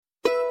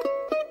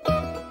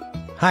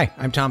Hi,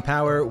 I'm Tom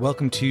Power.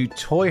 Welcome to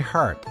Toy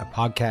Heart, a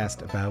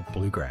podcast about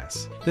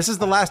bluegrass. This is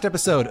the last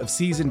episode of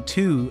Season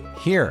 2.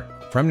 Here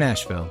from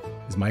Nashville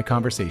is my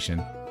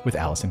conversation with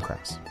Alison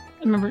Krauss.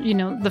 I remember,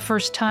 the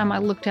first time I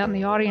looked out in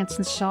the audience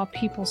and saw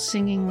people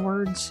singing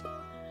words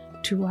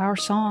to our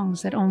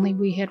songs that only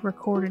we had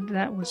recorded.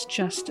 That was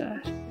just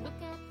a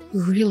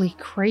really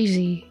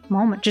crazy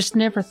moment. Just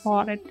never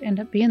thought it'd end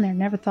up being there.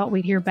 Never thought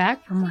we'd hear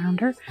back from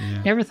Rounder.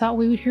 Yeah. Never thought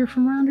we would hear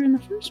from Rounder in the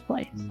first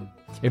place.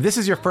 If this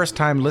is your first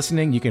time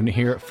listening, you can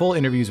hear full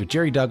interviews with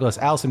Jerry Douglas,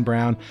 Alison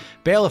Brown,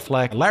 Bela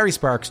Fleck, Larry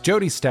Sparks,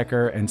 Jody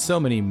Stecker, and so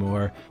many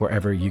more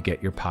wherever you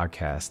get your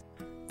podcast.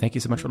 Thank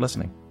you so much for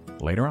listening.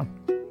 Later on.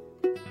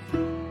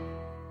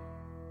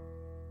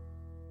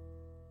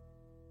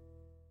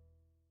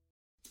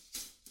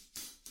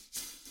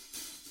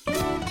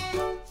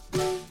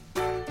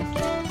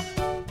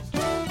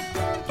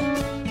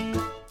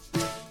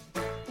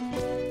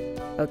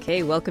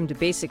 Okay, welcome to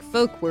Basic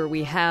Folk, where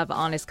we have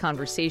honest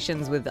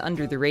conversations with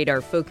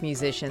under-the-radar folk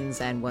musicians.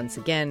 And once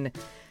again,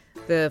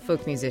 the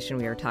folk musician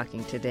we are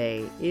talking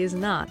today is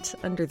not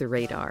under the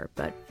radar,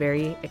 but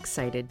very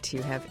excited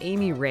to have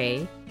Amy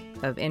Ray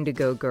of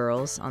Indigo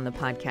Girls on the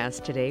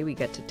podcast today. We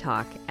get to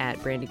talk at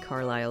Brandi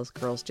Carlile's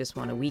Girls Just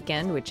Want a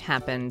Weekend, which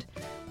happened,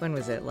 when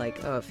was it?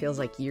 It feels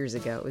like years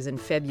ago. It was in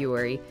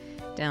February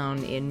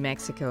down in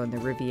Mexico in the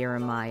Riviera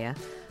Maya.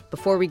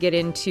 Before we get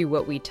into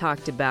what we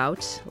talked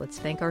about, let's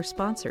thank our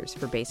sponsors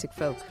for Basic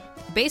Folk.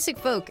 Basic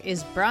Folk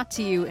is brought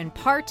to you in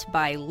part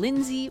by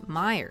Lindsay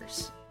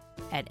Myers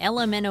at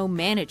LMNO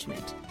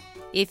Management.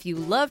 If you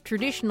love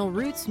traditional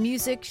roots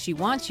music, she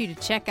wants you to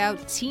check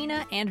out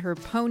Tina and Her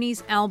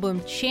Pony's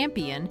album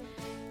Champion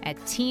at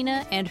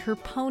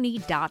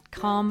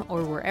tinaandherpony.com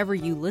or wherever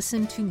you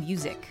listen to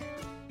music.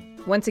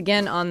 Once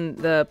again on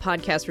the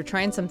podcast, we're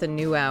trying something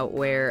new out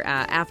where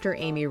after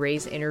Amy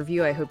Ray's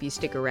interview, I hope you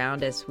stick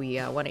around as we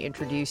want to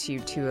introduce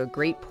you to a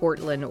great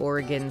Portland,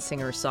 Oregon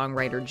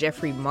singer-songwriter,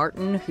 Jeffrey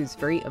Martin, who's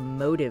very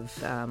emotive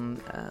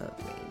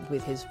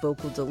with his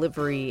vocal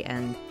delivery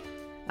and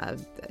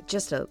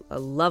just a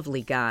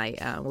lovely guy.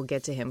 We'll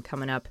get to him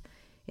coming up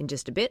in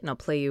just a bit, and I'll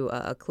play you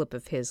a clip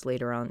of his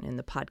later on in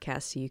the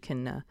podcast so you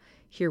can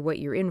hear what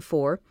you're in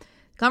for.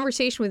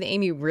 Conversation with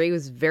Amy Ray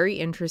was very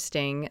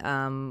interesting.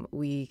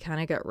 We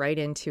kind of got right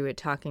into it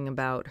talking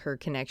about her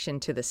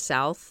connection to the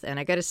South. And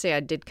I got to say,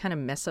 I did kind of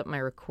mess up my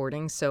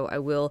recording, so I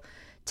will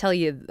tell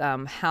you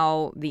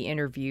how the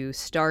interview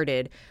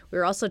started. We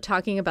were also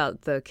talking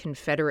about the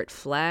Confederate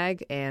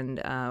flag and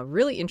a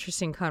really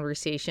interesting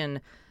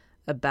conversation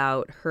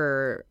about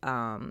her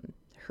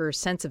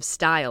sense of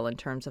style in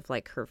terms of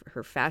like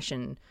her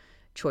fashion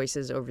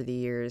choices over the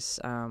years.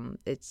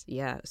 It's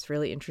a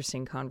really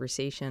interesting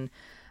conversation.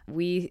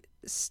 We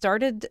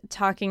started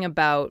talking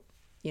about,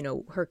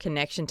 her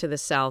connection to the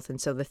South. And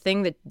so the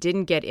thing that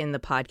didn't get in the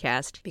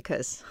podcast,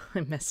 because I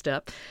messed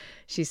up,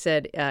 she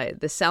said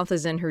the South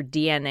is in her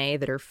DNA,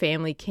 that her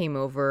family came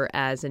over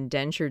as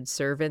indentured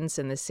servants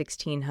in the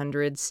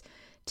 1600s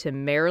to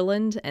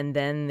Maryland, and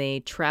then they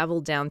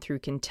traveled down through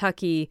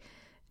Kentucky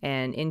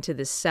and into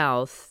the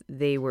South.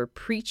 They were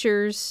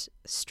preachers,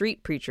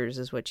 street preachers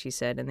is what she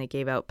said, and they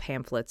gave out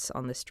pamphlets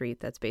on the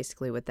street. That's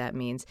basically what that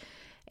means.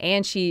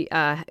 And she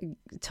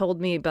told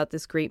me about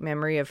this great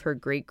memory of her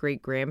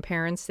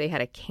great-great-grandparents. They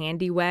had a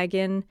candy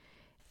wagon,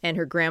 and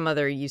her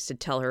grandmother used to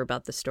tell her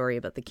about the story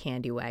about the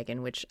candy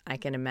wagon, which I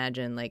can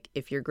imagine, like,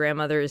 if your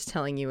grandmother is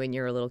telling you when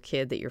you're a little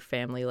kid that your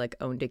family, like,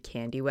 owned a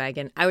candy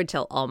wagon, I would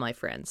tell all my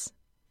friends.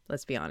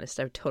 Let's be honest.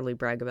 I would totally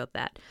brag about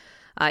that.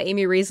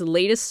 Amy Ray's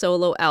latest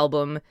solo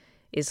album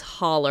is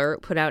Holler,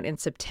 put out in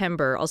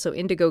September. Also,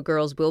 Indigo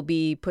Girls will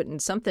be putting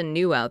something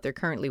new out. They're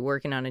currently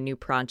working on a new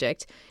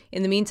project.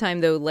 In the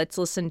meantime, though, let's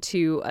listen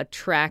to a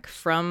track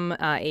from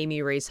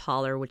Amy Ray's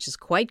Holler, which is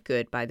quite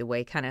good, by the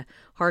way, kind of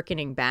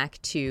hearkening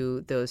back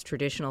to those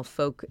traditional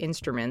folk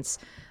instruments.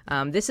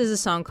 This is a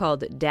song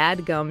called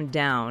Dadgum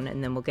Down,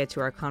 and then we'll get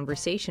to our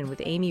conversation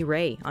with Amy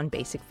Ray on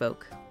Basic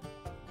Folk.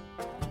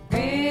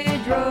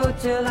 Ridge Road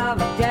till I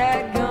was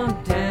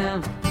dadgum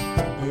down.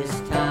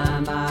 This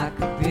time I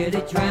could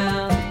really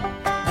drown.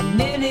 I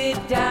nearly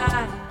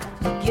died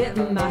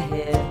getting my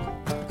head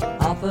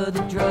off of the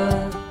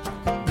drug.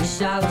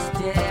 Wish I was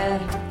dead.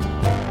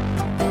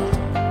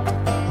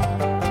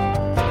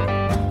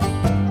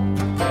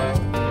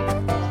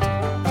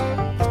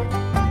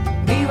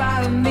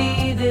 Rewiring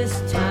me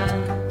this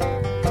time.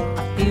 I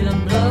feel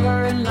I'm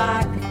blubbering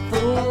like a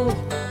fool.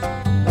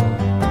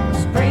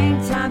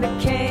 Springtime it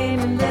came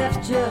and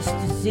left just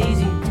as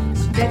easy,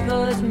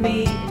 speckled as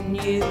me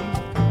and you.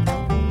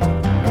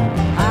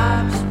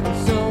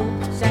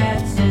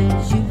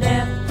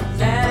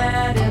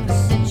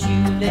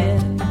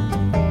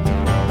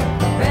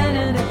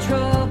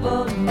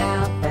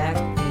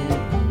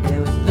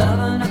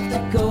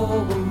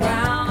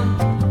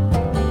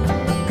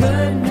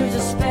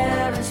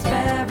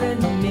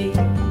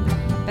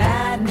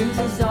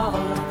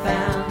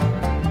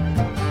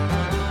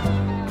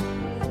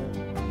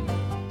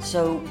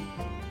 So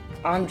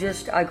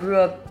I grew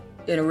up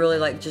in a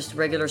really just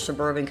regular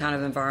suburban kind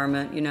of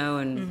environment,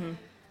 and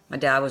My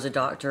dad was a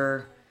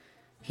doctor.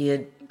 He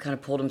had kind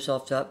of pulled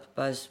himself up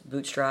by his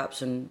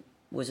bootstraps and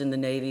was in the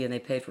Navy, and they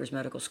paid for his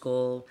medical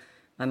school.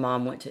 My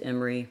mom went to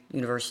Emory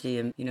University,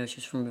 and she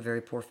was from a very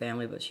poor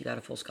family, but she got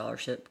a full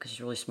scholarship because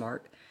she's really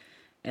smart.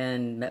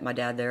 And met my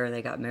dad there, and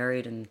they got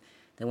married, and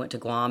they went to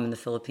Guam in the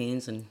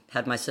Philippines and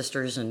had my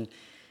sisters and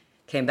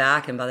came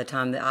back. And by the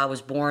time that I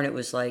was born, it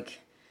was like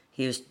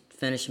he was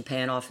finishing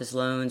paying off his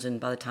loans, and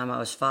by the time I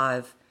was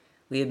 5,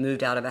 we had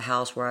moved out of a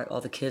house where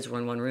all the kids were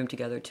in one room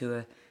together to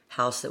a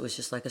house that was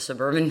just like a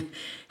suburban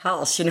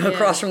house,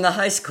 across from the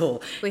high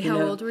school. Wait,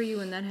 how old were you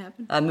when that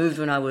happened? I moved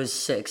when I was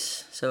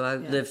 6, so I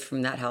lived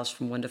from that house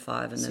from 1 to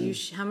 5. And then,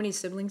 how many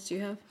siblings do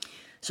you have?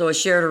 So I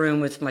shared a room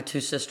with my 2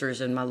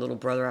 sisters and my little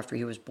brother after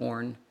he was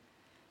born,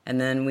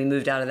 and then we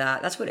moved out of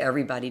that. That's what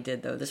everybody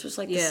did, though. This was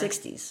like the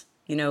 60s.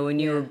 When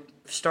you were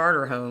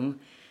starter home,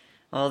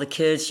 all the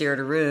kids shared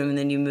a room, and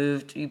then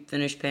you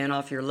finished paying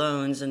off your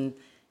loans, and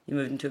you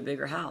moved into a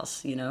bigger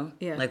house.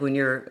 Like when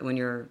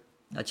you're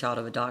a child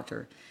of a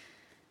doctor.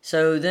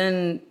 So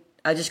then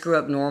I just grew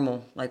up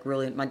normal, like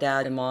really. My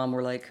dad and mom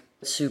were like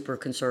super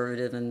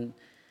conservative and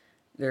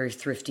very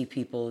thrifty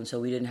people, and so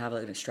we didn't have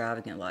an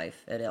extravagant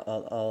life at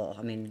all.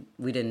 I mean,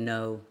 we didn't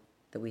know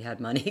that we had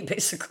money,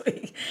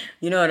 basically.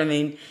 You know what I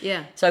mean?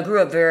 Yeah. So I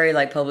grew up very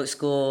like public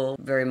school,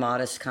 very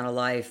modest kind of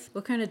life.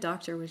 What kind of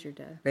doctor was your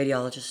dad?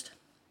 Radiologist.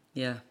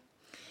 Yeah.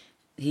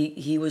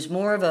 He was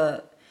more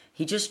of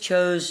he just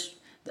chose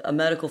a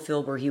medical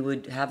field where he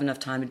would have enough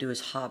time to do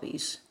his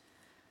hobbies.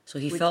 So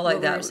he felt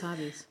like that. What were his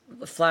hobbies?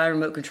 Fly a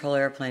remote control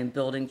airplane,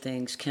 building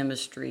things,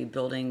 chemistry,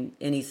 building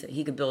anything.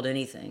 He could build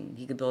anything.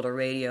 He could build a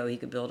radio. He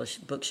could build a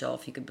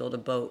bookshelf. He could build a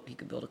boat. He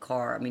could build a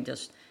car. I mean,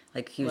 just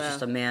like he was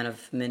just a man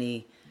of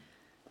many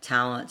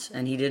talents.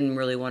 And he didn't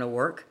really want to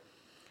work,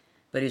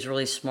 but he was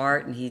really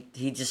smart. And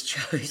he just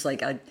chose,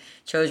 I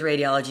chose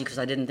radiology because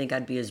I didn't think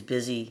I'd be as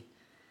busy.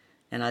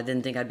 And I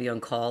didn't think I'd be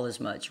on call as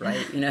much,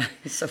 right?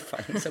 It's so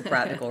funny, so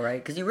practical,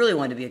 right? Because he really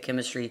wanted to be a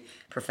chemistry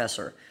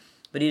professor.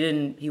 But he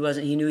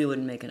knew he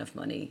wouldn't make enough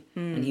money.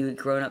 And he had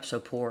grown up so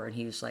poor, and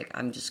he was like,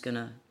 I'm just going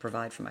to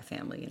provide for my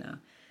family,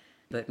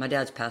 But my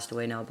dad's passed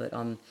away now, but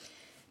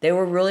they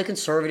were really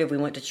conservative. We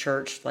went to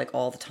church like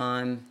all the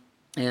time,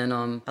 and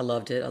I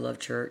loved it. I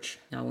loved church.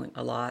 I went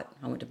a lot.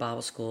 I went to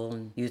Bible school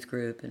and youth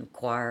group and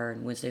choir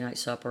and Wednesday night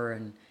supper,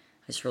 and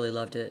I just really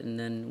loved it. And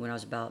then when I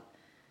was about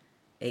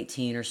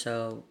 18 or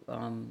so,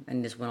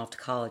 and just went off to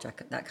college,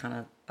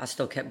 I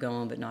still kept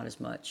going, but not as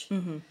much.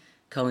 Mm-hmm.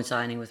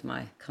 Coinciding with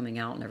my coming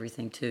out and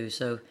everything too.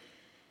 So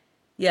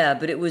yeah,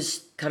 but it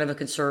was kind of a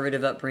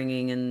conservative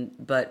upbringing,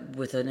 but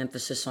with an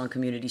emphasis on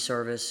community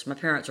service. My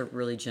parents are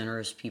really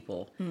generous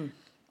people,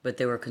 but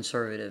they were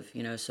conservative,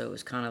 so it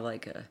was kind of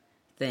like a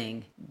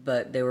thing,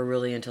 but they were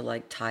really into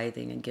like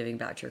tithing and giving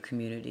back to your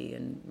community.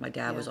 And my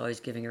dad was always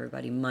giving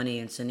everybody money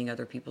and sending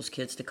other people's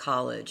kids to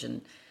college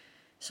and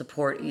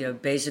support,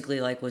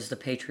 basically like was the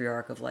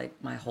patriarch of like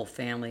my whole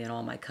family and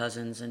all my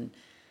cousins. And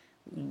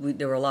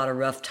there were a lot of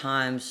rough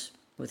times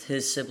with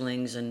his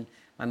siblings and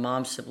my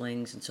mom's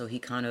siblings, and so he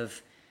kind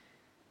of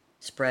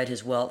spread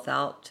his wealth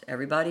out to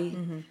everybody,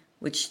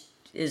 which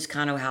is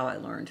kind of how I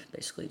learned,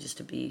 basically, just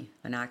to be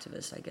an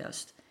activist, I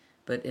guess,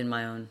 but on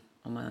my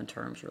own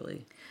terms,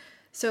 really.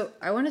 So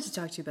I wanted to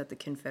talk to you about the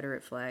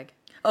Confederate flag.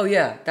 Oh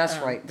yeah, that's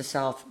right, the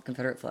South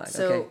Confederate flag.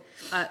 So,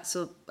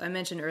 so I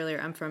mentioned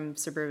earlier, I'm from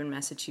suburban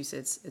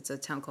Massachusetts. It's a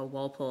town called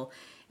Walpole,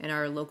 and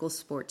our local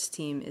sports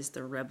team is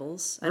the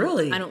Rebels. I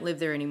don't live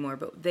there anymore,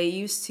 but they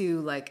used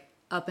to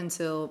up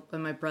until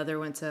when my brother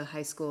went to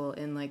high school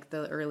in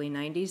the early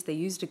 90s, they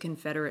used a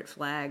Confederate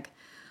flag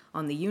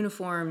on the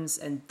uniforms,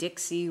 and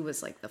Dixie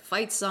was the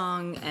fight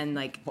song, and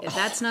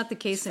that's not the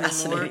case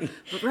anymore.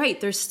 But right,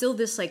 there's still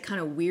this kind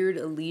of weird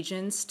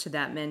allegiance to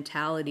that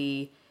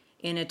mentality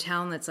in a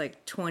town that's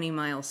 20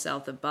 miles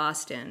south of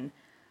Boston.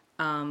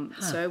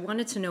 So I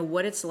wanted to know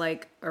what it's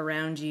like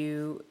around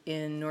you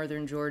in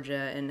northern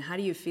Georgia, and how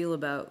do you feel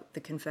about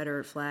the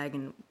Confederate flag,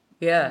 and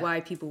why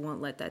people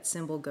won't let that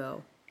symbol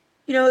go?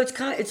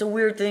 It's a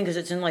weird thing because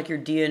it's in your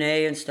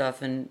DNA and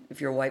stuff, and if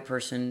you're a white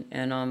person,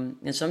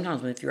 and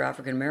sometimes if you're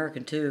African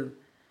American too,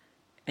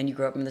 and you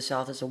grow up in the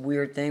South, it's a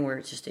weird thing where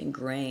it's just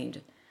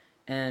ingrained.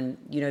 And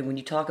when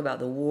you talk about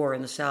the war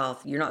in the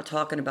South, you're not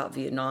talking about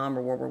Vietnam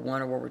or World War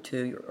I or World War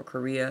II or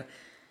Korea.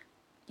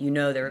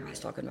 That everybody's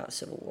talking about the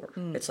Civil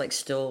War. It's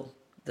still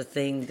the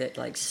thing that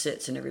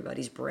sits in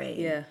everybody's brain.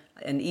 Yeah.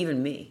 And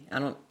even me, I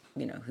don't,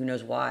 who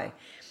knows why,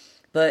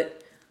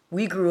 but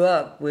we grew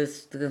up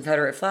with the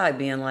Confederate flag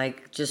being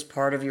just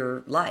part of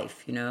your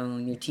life,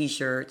 and your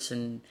T-shirts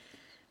and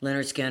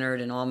Leonard Skinner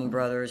and Allman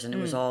Brothers, and it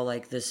was all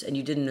this, and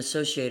you didn't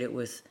associate it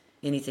with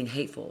anything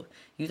hateful.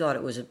 You thought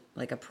it was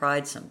a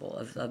pride symbol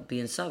of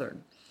being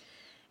Southern.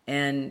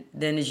 And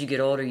then as you get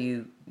older,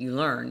 you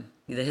learn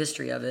the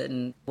history of it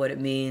and what it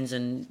means,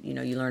 and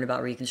you learn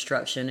about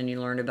Reconstruction, and you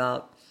learn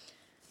about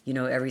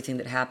everything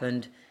that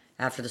happened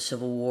after the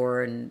Civil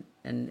War and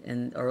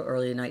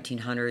early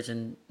 1900s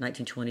and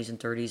 1920s and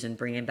 30s, and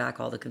bringing back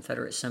all the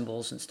Confederate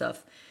symbols and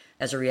stuff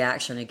as a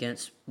reaction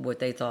against what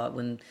they thought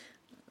when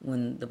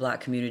the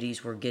black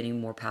communities were getting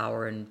more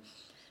power and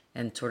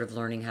and sort of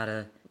learning how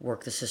to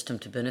work the system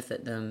to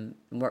benefit them,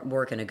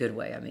 work in a good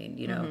way, I mean,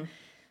 you know.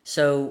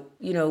 So,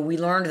 you know, we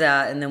learned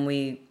that, and then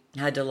we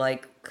had to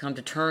like come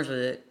to terms with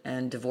it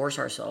and divorce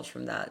ourselves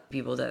from that,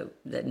 people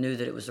that knew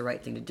that it was the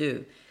right thing to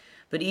do.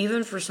 But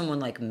even for someone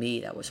like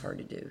me, that was hard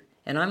to do.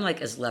 And I'm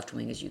like as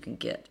left-wing as you can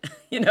get,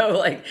 you know,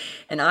 like,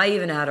 and I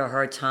even had a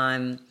hard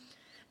time,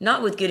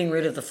 not with getting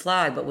rid of the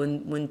flag, but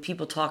when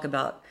people talk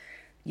about,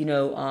 you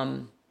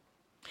know,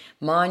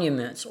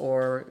 monuments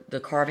or the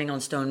carving on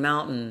Stone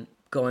Mountain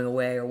going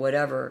away or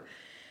whatever,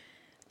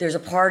 there's a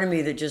part of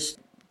me that just,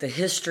 the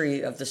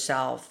history of the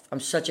South, I'm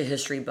such a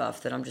history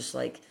buff that I'm just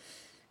like,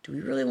 do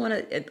we really want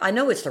to? I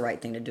know it's the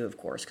right thing to do, of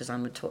course, because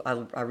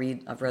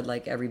I've read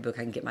like every book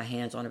I can get my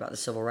hands on about the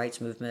civil rights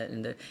movement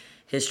and the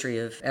history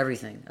of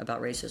everything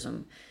about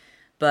racism.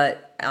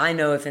 But I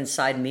know if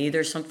inside me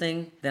there's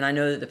something, then I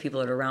know that the people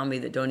that are around me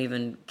that don't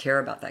even care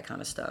about that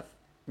kind of stuff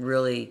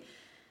really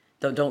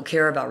don't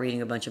care about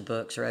reading a bunch of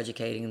books or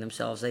educating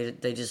themselves.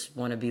 They just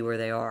want to be where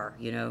they are,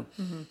 you know?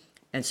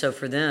 And so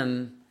for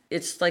them,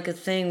 it's like a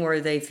thing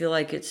where they feel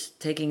like it's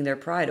taking their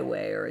pride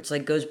away, or it's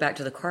like goes back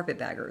to the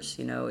carpetbaggers,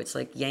 you know, it's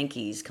like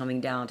Yankees coming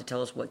down to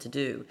tell us what to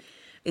do.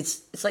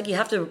 It's like you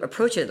have to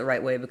approach it the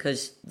right way,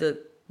 because the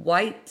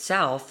white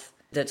South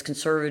that's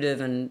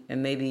conservative and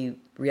maybe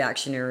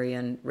reactionary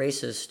and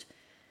racist,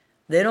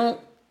 they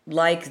don't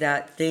like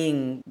that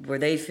thing where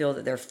they feel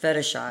that they're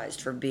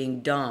fetishized for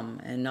being dumb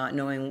and not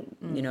knowing,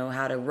 you know,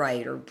 how to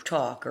write or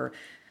talk, or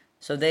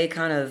so they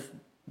kind of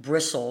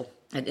bristle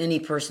at any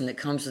person that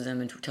comes to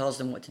them and tells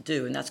them what to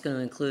do, and that's going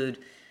to include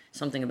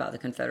something about the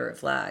Confederate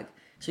flag.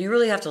 So you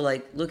really have to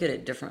like look at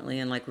it differently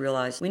and like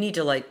realize we need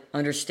to like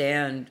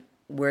understand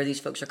where these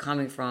folks are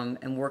coming from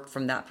and work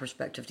from that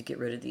perspective to get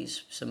rid of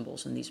these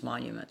symbols and these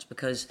monuments,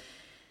 because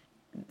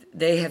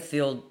they have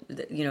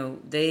you know,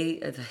 they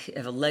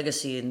have a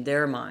legacy in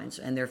their minds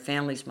and their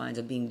families' minds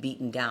of being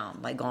beaten down,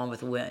 like Gone with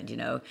the Wind, you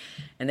know,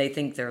 and they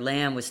think their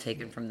land was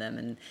taken from them,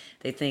 and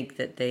they think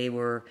that they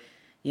were,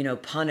 you know,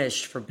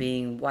 punished for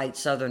being white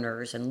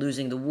Southerners and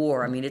losing the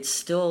war. I mean, it's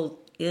still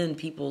in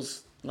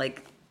people's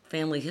like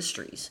family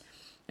histories.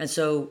 And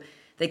so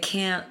they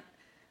can't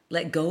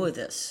let go of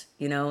this,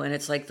 you know, and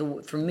it's like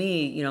for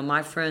me, you know,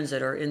 my friends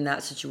that are in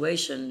that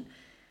situation,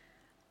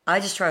 I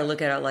just try to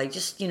look at it like,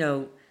 just, you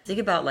know, think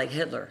about like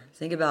Hitler.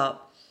 Think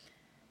about,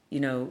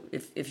 you know,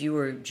 if you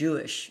were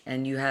Jewish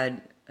and you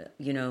had,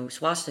 you know,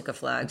 swastika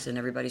flags in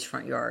everybody's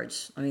front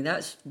yards. I mean,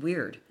 that's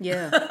weird.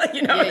 Yeah.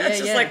 You know, it's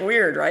just like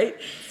weird, right?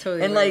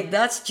 Totally and weird. like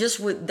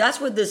that's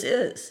what this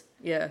is.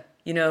 Yeah.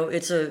 You know,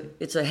 it's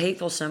a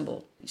hateful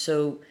symbol.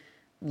 So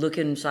look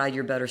inside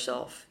your better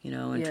self, you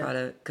know, and try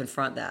to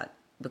confront that,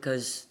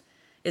 because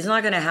it's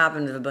not going to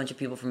happen if a bunch of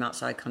people from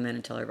outside come in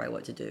and tell everybody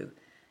what to do.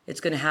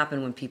 It's going to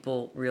happen when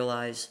people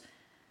realize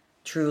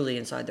truly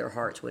inside their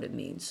hearts what it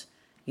means,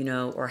 you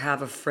know, or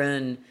have a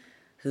friend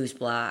who's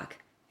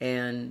black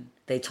and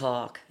they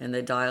talk and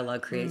the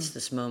dialogue creates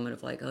this moment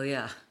of like, oh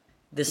yeah,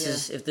 this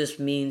is, if this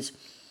means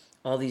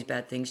all these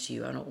bad things to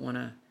you, I don't want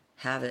to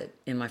have it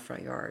in my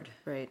front yard.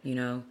 Right. You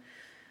know,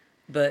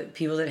 but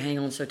people that hang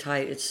on so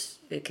tight,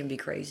 it can be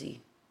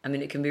crazy. I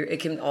mean, it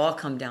can all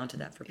come down to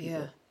that for people.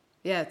 Yeah.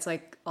 Yeah, it's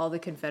like all the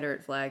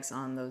Confederate flags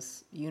on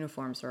those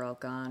uniforms are all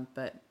gone,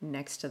 but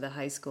next to the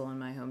high school in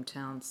my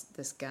hometown,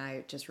 this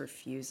guy just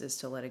refuses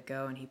to let it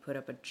go, and he put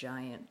up a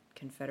giant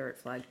Confederate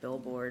flag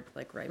billboard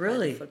like right by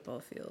the football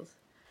field.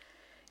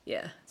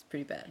 Yeah, it's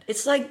pretty bad.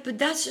 It's like, but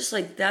the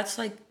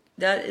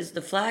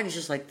flag is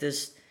just like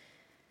this,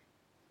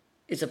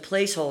 it's a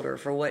placeholder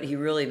for what he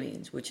really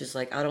means, which is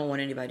like, I don't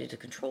want anybody to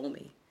control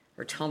me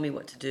or tell me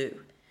what to do.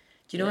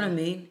 Do you know what I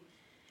mean?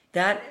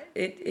 That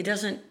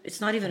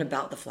it's not even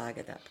about the flag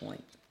at that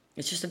point.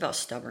 It's just about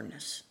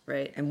stubbornness,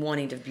 right? And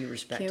wanting to be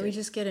respected. Can't we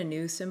just get a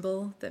new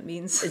symbol that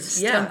means stubbornness?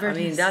 Yeah, I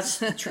mean,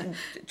 that's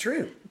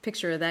true.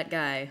 Picture of that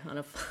guy on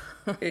a.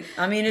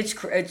 I mean, it's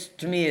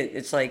to me,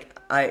 it's like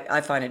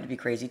I find it to be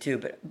crazy too.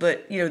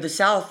 But you know, the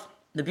South,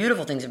 the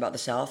beautiful things about the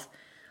South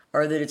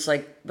are that it's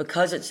like,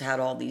 because it's had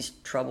all these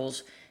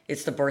troubles,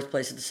 it's the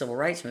birthplace of the civil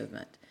rights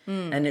movement.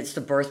 And it's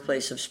the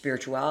birthplace of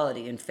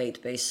spirituality and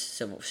faith-based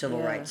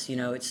civil rights. You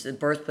know, it's the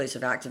birthplace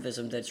of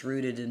activism that's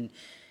rooted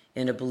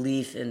in a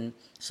belief in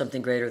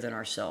something greater than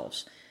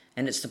ourselves.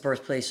 And it's the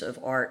birthplace of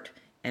art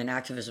and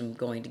activism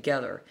going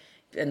together.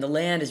 And the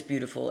land is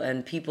beautiful,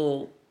 and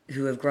people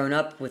who have grown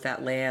up with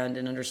that land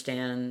and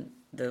understand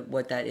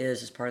what that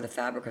is as part of the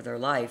fabric of their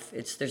life,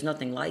 there's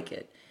nothing like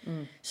it.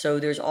 So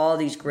there's all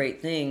these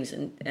great things,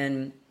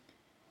 and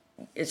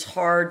it's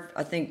hard,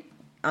 I think.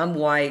 I'm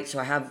white, so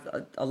I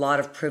have a lot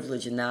of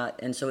privilege in that,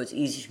 and so it's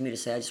easy for me to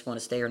say I just want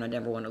to stay here and I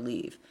never want to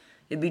leave.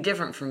 It'd be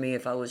different for me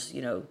if I was,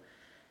 you know,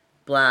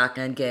 black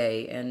and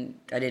gay and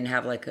I didn't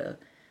have like a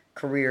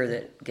career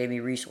that gave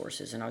me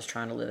resources and I was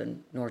trying to live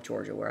in North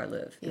Georgia where I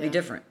live. It'd be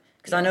different,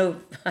 because I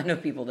know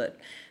people that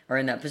are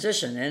in that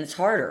position, and it's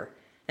harder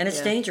and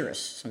it's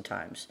dangerous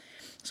sometimes.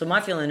 So my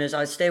feeling is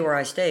I stay where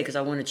I stay because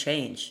I want to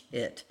change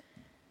it,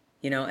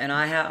 you know, and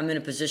I'm in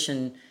a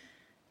position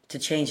to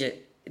change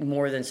it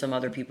more than some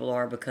other people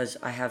are, because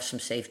I have some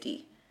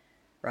safety.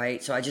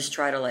 right? So I just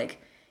try to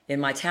like, in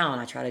my town,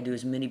 I try to do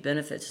as many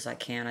benefits as I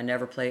can. I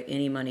never play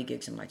any money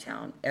gigs in my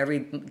town. Every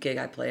gig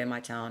I play in my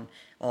town,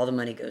 all the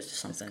money goes to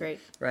something. That's great.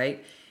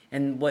 Right?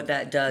 And what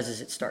that does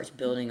is it starts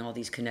building all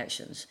these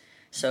connections.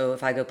 So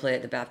if I go play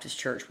at the Baptist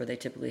church where they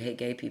typically hate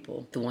gay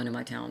people, the one in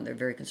my town, they're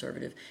very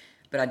conservative,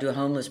 but I do a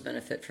homeless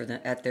benefit for them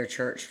at their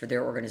church, for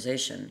their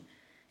organization,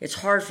 it's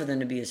hard for them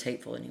to be as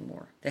hateful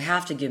anymore. They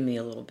have to give me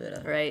a little bit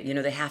of, right. You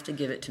know, they have to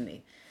give it to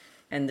me.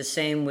 And the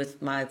same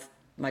with my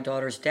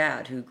daughter's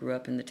dad, who grew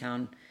up in the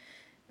town.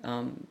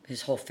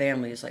 His whole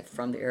family is like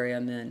from the area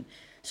I'm in,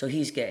 so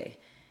he's gay,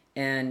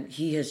 and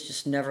he has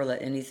just never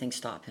let anything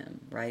stop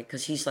him, right?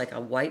 Because he's like a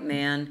white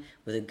man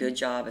with a good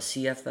job, a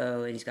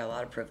CFO, and he's got a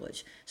lot of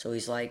privilege. So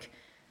he's like,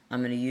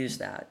 I'm going to use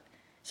that.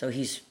 So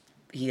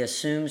he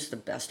assumes the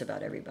best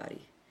about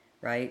everybody,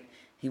 right?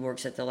 He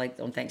works at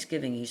on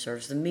Thanksgiving, he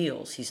serves the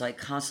meals. He's like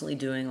constantly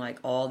doing like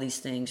all these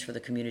things for the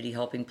community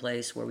helping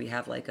place, where we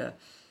have like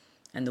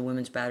and the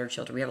women's battered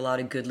shelter. We have a lot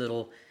of good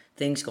little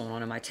things going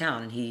on in my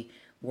town, and he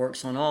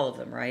works on all of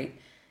them, right?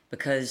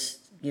 Because,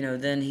 you know,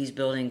 then he's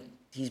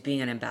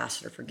being an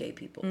ambassador for gay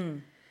people.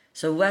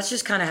 So that's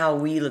just kind of how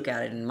we look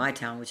at it in my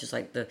town, which is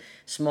like the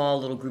small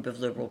little group of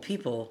liberal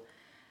people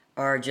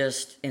are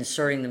just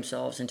inserting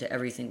themselves into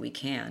everything we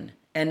can.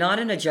 And not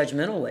in a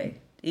judgmental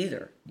way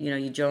either. You know,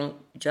 you don't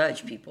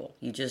judge people.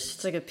 You just...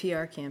 It's like a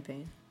PR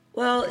campaign.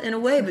 Well, in a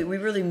way, but we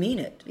really mean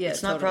it. Yeah,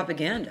 it's not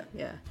propaganda.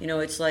 Yeah. You know,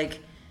 it's like,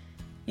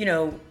 you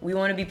know, we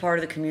want to be part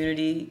of the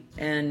community,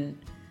 and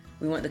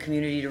we want the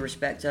community to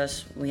respect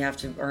us. We have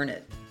to earn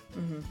it.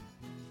 Mm-hmm.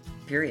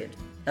 Period.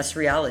 That's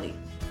reality.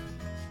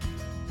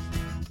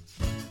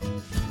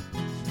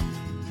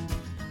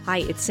 Hi,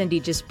 it's Cindy,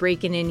 just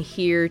breaking in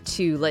here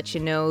to let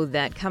you know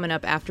that coming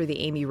up after the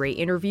Amy Ray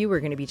interview,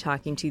 we're going to be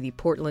talking to the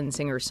Portland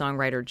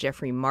singer-songwriter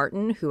Jeffrey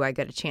Martin, who I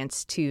got a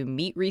chance to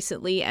meet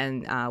recently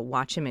and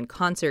watch him in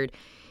concert.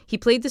 He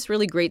played this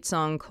really great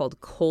song called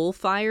Coal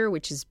Fire,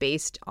 which is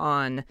based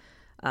on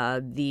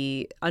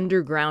the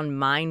underground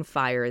mine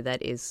fire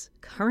that is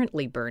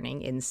currently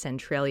burning in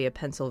Centralia,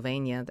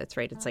 Pennsylvania. That's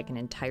right, it's like an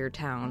entire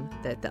town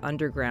that the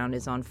underground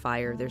is on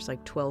fire. There's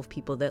like 12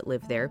 people that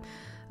live there.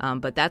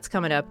 But that's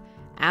coming up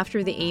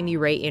after the Amy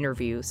Ray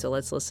interview. So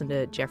let's listen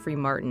to Jeffrey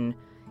Martin,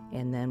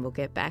 and then we'll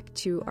get back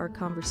to our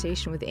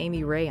conversation with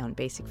Amy Ray on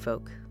Basic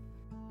Folk.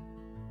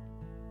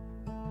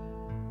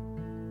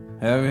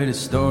 I read a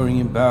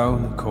story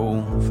about a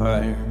coal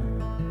fire.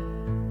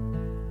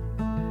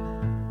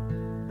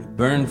 It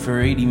burned for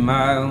 80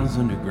 miles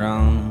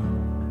underground,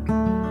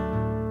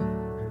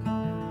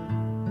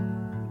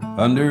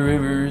 under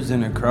rivers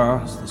and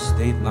across the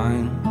state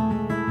line.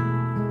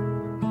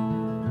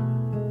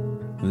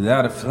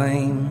 Without a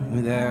flame,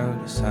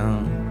 without a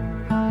sound.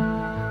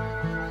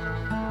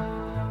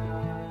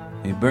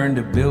 It burned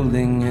a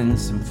building and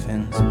some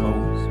fence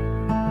posts.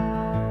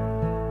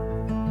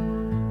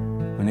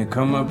 When it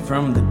come up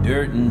from the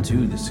dirt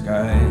into the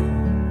sky.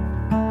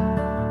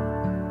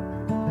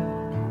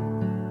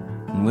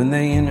 And when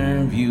they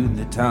interviewed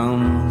the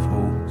town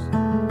folks,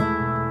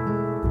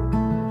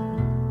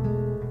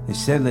 they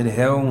said that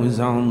hell was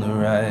on the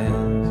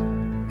rise.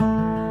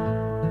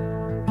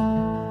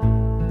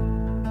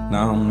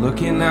 Now I'm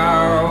looking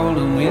out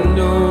the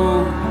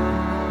window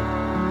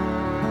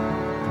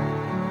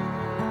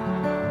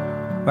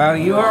while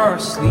you are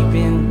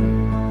sleeping.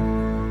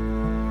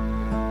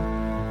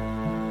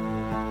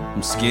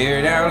 I'm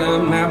scared out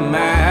of my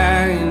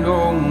mind,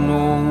 oh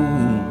no.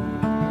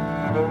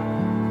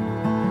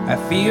 I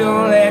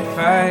feel that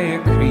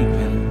fire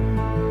creeping.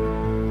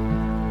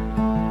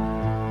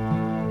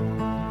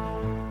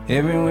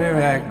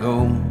 Everywhere I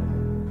go,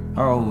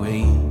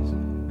 always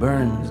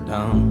burns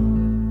down.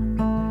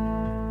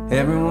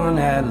 Everyone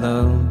I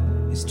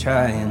love is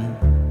trying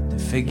to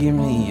figure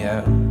me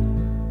out.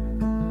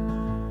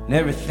 And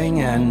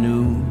everything I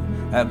knew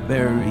I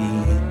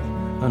buried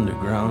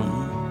underground.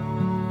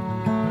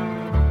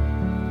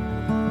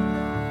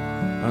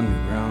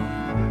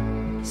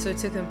 Underground. So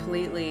to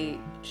completely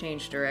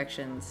change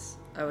directions,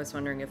 I was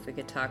wondering if we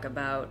could talk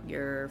about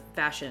your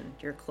fashion,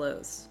 your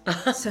clothes,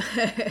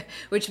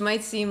 which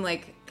might seem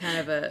like kind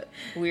of a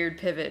weird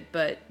pivot,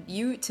 but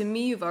to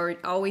me, you've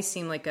always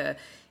seemed like a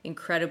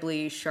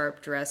incredibly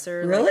sharp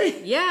dresser. Really?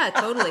 Like, yeah,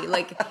 totally.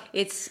 Like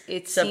it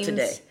seems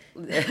today.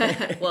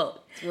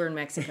 Well, we're in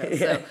Mexico, Yeah.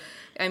 so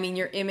I mean,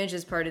 your image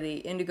is part of the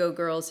Indigo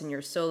Girls and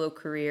your solo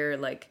career.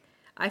 Like,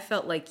 I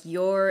felt like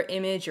your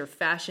image, your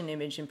fashion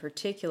image in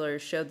particular,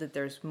 showed that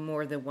there's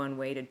more than one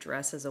way to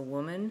dress as a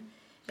woman.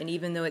 And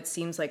even though it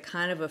seems like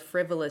kind of a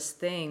frivolous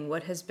thing,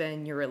 what has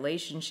been your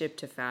relationship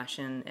to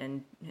fashion?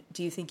 And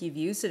do you think you've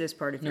used it as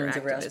part of your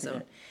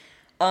activism?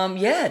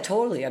 Yeah,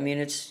 totally. I mean,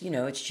 it's,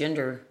 it's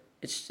gender.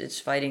 It's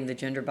fighting the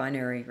gender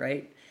binary,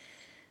 right?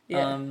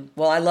 Yeah.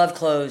 Well, I love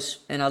clothes,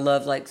 and I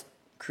love like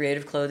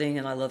creative clothing,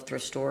 and I love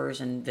thrift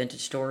stores and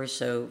vintage stores.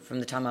 So from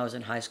the time I was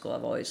in high school,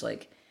 I've always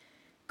like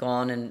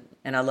gone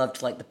and I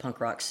loved like the punk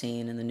rock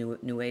scene and the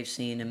new wave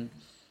scene. And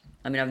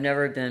I mean, I've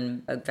never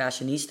been a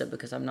fashionista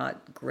because I'm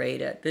not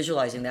great at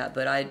visualizing that,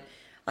 but I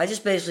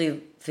just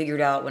basically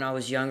figured out when I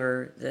was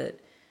younger that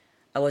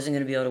I wasn't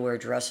going to be able to wear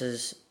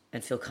dresses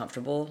and feel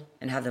comfortable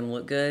and have them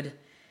look good.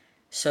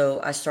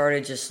 So I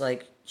started just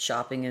like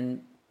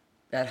shopping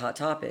at Hot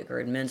Topic or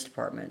in men's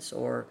departments,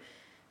 or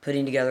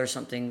putting together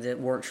something that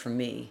worked for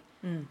me.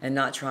 And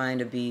not trying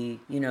to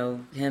be,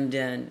 hemmed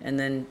in, and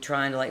then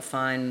trying to like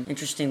find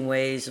interesting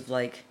ways of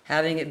like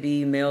having it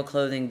be male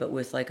clothing, but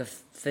with like a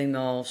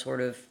female sort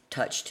of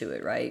touch to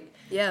it, right?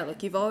 Yeah,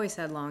 like you've always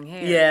had long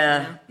hair.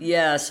 Yeah,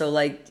 yeah. So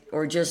like,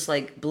 or just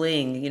like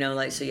bling,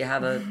 like so you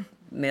have a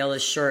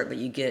male-ish shirt, but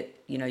you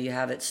get, you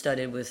have it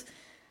studded with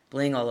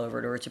bling all over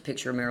it, or it's a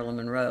picture of Marilyn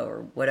Monroe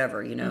or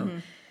whatever,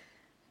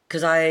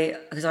 Because I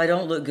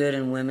don't look good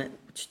in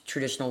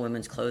traditional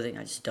women's clothing.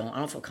 I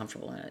don't feel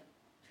comfortable in it.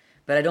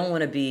 But I don't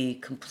want to be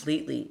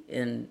completely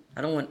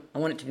I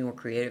want it to be more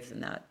creative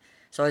than that.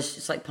 So it's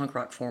just like punk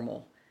rock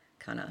formal,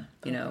 kind of,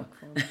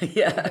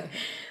 Yeah.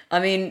 I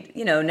mean,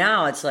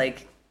 now it's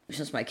like,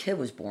 since my kid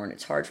was born,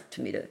 it's hard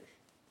to me to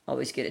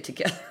always get it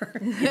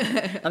together.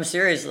 I'm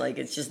serious, like,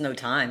 it's just no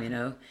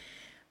time,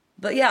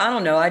 But yeah, I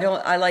don't know.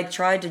 I like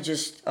tried to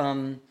just,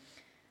 find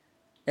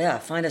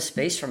a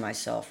space for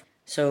myself.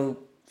 So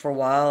for a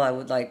while, I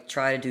would like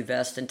try to do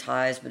vests and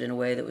ties, but in a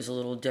way that was a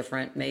little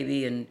different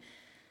maybe. And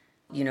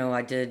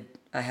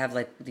I have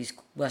like these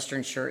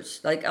Western shirts.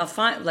 Like I'll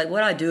find, like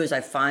what I do is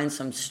I find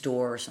some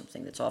store or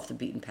something that's off the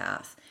beaten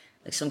path,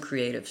 like some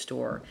creative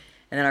store.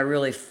 And then I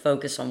really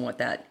focus on what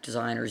that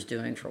designer is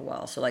doing for a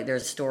while. So like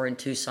there's a store in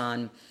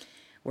Tucson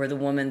where the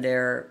woman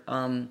there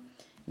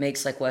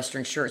makes like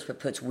Western shirts, but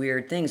puts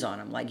weird things on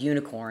them, like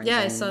unicorns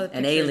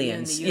and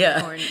aliens.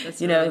 Unicorn.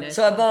 That's really nice.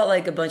 So I bought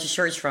like a bunch of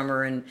shirts from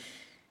her, and,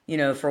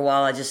 for a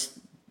while I just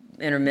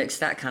intermix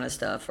that kind of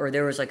stuff. Or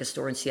there was like a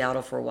store in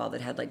Seattle for a while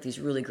that had like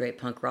these really great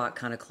punk rock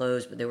kind of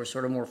clothes, but they were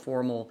sort of more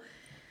formal.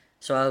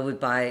 So I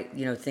would buy,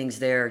 things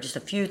there, just a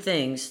few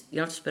things. You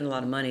don't have to spend a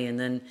lot of money, and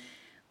then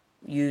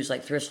use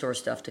like thrift store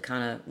stuff to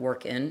kind of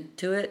work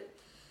into it.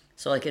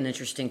 So like an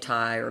interesting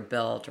tie or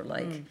belt, or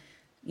like,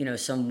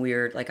 some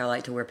weird, like I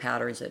like to wear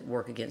patterns that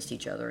work against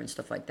each other and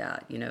stuff like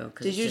that,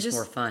 because it's just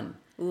more fun.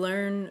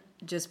 Learn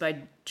just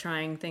by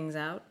trying things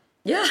out?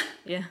 Yeah.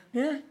 Yeah.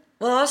 Yeah.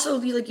 Well, also,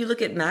 you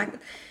look at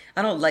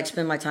I don't like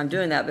spend my time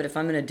doing that, but if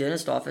I'm in a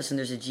dentist office and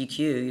there's a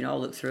GQ, I'll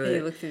look through it.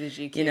 You look through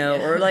the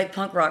GQ, or like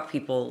punk rock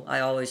people,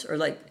 or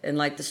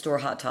like the store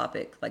Hot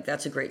Topic, like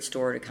that's a great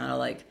store to kind of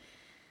like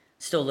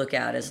still look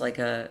at as like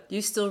a.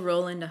 You still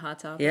roll into Hot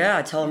Topic? Yeah,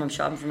 I tell them I'm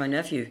shopping for my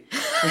nephew.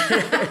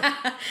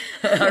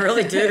 I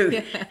really do.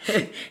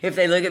 Yeah. If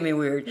they look at me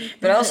weird,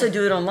 but I also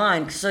do it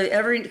online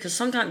because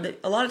sometimes,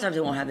 a lot of times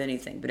they won't have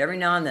anything, but every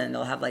now and then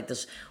they'll have like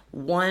this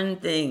one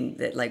thing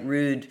that like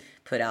Rude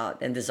put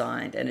out and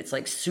designed, and it's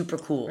like super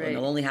cool, right. And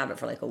they'll only have it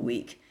for like a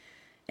week,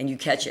 and you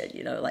catch it,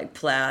 like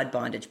plaid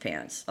bondage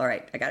pants. All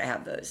right, I gotta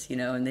have those,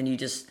 and then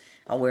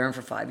I'll wear them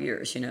for 5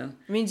 years, I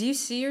mean, do you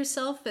see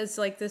yourself as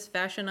like this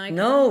fashion icon?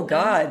 No,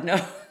 God,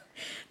 no.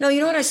 No, you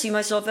know what I see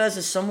myself as?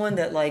 Is someone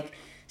that like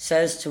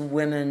says to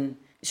women,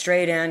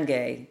 straight and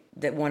gay,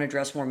 that want to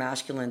dress more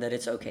masculine, that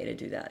it's okay to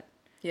do that.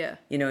 Yeah.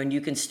 And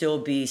you can still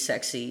be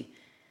sexy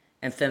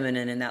and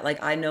feminine in that.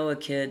 Like I know a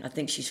kid, I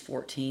think she's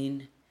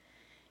 14.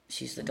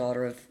 She's the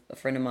daughter of a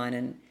friend of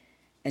mine,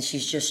 and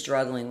she's just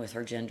struggling with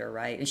her gender,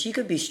 right? And she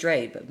could be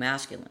straight, but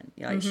masculine.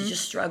 She's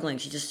just struggling.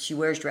 She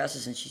wears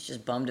dresses, and she's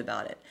just bummed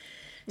about it.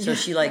 So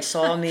she like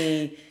saw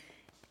me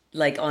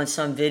like on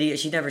some video.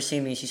 She'd never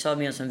seen me. She saw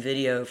me on some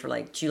video for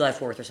like July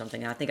 4th or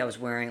something. And I think I was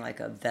wearing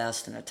like a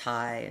vest and a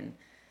tie and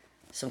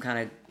some kind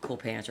of cool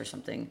pants or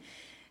something.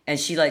 And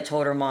she like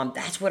told her mom,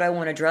 that's what I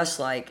want to dress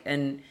like.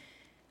 And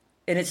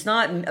it's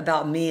not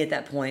about me at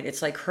that point.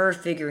 It's like her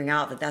figuring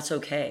out that that's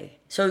okay.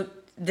 So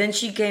then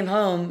she came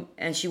home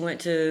and she went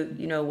to,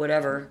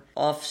 whatever,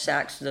 off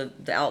Saks,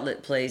 the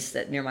outlet place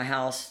that near my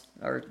house,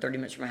 or 30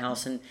 minutes from my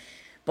house, and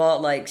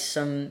bought like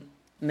some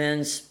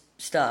men's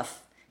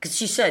stuff. Because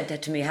she said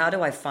that to me, how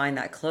do I find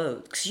that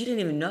clothes? Because she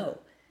didn't even know.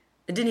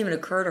 It didn't even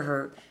occur to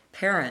her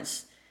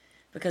parents,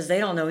 because they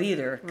don't know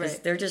either. Because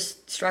they're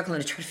just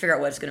struggling to try to figure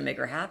out what's going to make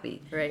her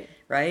happy. Right.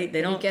 Right?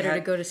 They don't get her to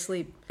go to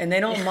sleep. And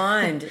they don't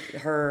mind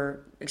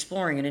her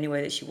exploring in any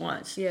way that she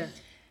wants. Yeah.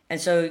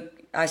 And so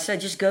I said,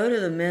 just go to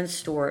the men's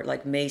store at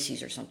like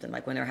Macy's or something,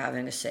 like when they're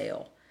having a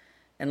sale.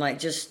 And like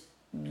just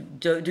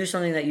do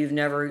something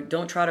that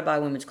don't try to buy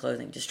women's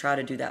clothing. Just try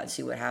to do that and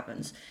see what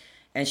happens.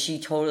 And she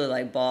totally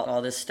like bought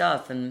all this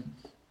stuff. And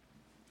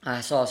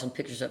I saw some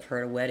pictures of her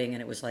at a wedding,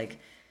 and it was like,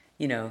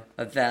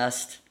 a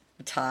vest,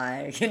 a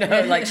tie,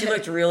 like she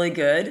looked really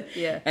good.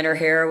 Yeah. And her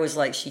hair was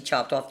like, she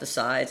chopped off the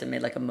sides and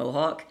made like a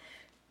mohawk.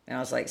 And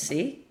I was like,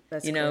 see?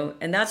 That's cool.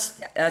 And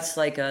that's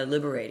like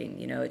liberating,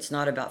 it's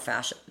not about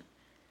fashion.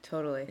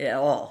 Totally. At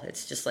all.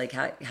 It's just like,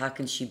 how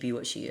can she be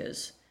what she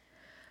is?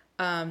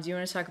 Do you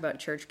want to talk about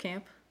church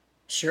camp?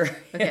 Sure.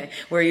 Okay.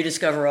 Where you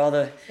discover all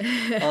the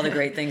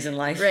great things in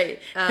life. Right.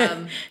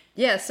 I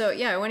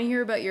want to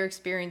hear about your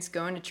experience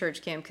going to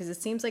church camp, because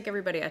it seems like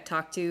everybody I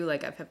talk to,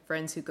 like I've had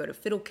friends who go to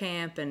fiddle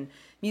camp and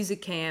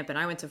music camp, and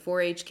I went to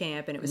 4-H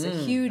camp, and it was a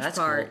huge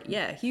part. Cool.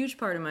 Yeah, huge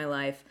part of my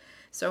life.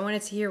 So I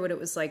wanted to hear what it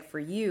was like for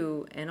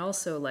you, and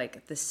also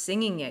like the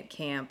singing at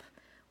camp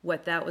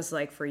what that was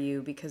like for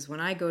you, because when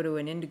I go to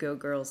an Indigo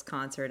Girls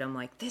concert, I'm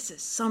like, this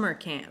is summer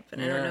camp,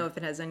 and I don't know if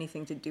it has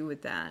anything to do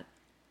with that.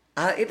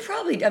 It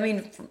probably, I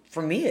mean,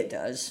 for me it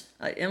does.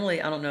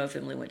 Emily, I don't know if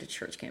Emily went to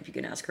church camp. You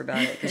can ask her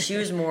about it, because she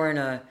was more in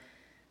a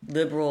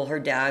liberal, her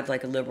dad's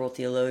like a liberal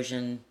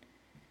theologian.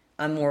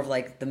 I'm more of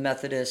like the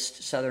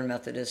Methodist, Southern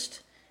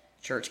Methodist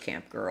church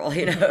camp girl,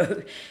 you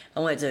know. I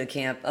went to a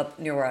camp up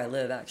near where I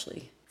live,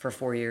 actually, for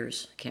 4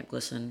 years, Camp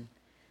Glisson.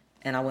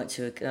 And I went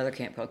to another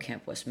camp called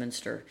Camp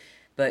Westminster.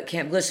 But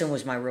Camp Glisson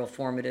was my real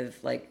formative,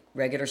 like,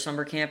 regular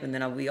summer camp. And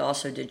then we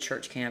also did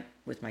church camp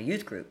with my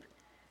youth group.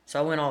 So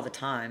I went all the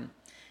time.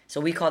 So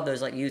we called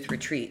those, like, youth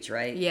retreats,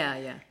 right? Yeah,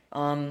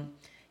 yeah.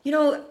 You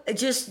know,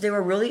 they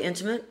were really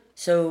intimate.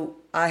 So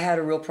I had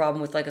a real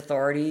problem with, like,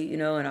 authority, you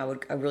know, and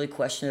I really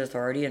questioned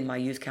authority. And my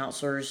youth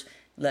counselors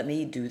let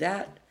me do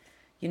that,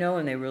 you know,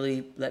 and they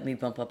really let me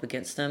bump up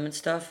against them and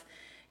stuff.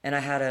 And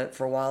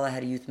for a while, I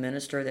had a youth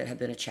minister that had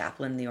been a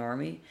chaplain in the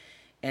Army.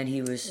 And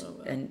he was,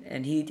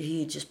 and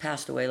he just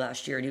passed away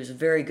last year, and he was a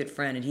very good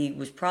friend, and he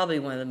was probably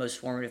one of the most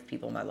formative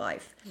people in my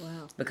life.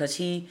 Wow. Because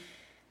he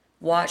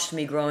watched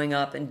me growing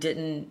up and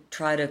didn't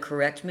try to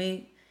correct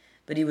me,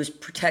 but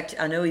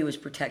I know he was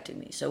protecting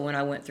me. So when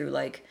I went through,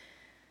 like,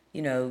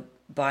 you know,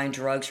 buying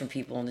drugs from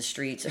people on the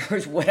streets,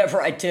 or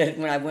whatever I did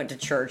when I went to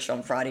church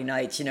on Friday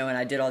nights, you know, and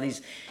I did all these,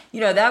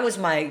 you know, that was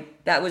my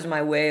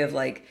way of,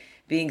 like,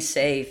 being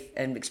safe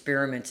and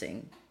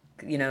experimenting.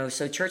 You know,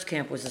 so church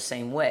camp was the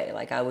same way.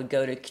 Like, I would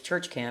go to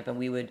church camp and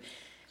we would,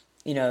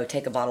 you know,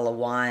 take a bottle of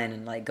wine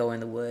and, like, go in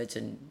the woods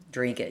and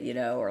drink it, you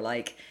know, or,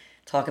 like,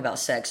 talk about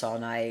sex all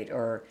night,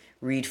 or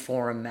read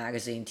Forum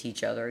magazine to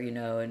each other, you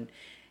know, and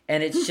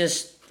it's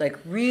just, like,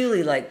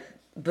 really, like,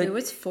 but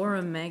what's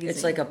Forum magazine?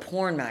 It's like a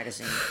porn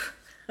magazine.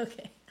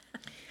 Okay.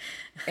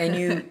 And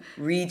you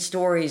read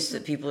stories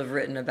that people have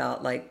written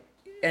about, like,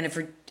 and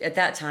at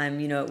that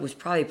time, you know, it was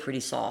probably pretty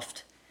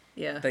soft.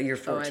 Yeah. But you're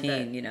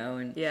 14, you know,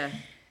 and yeah.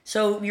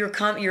 So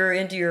you're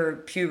into your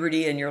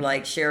puberty, and you're,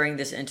 like, sharing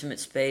this intimate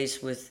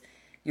space with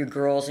your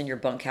girls in your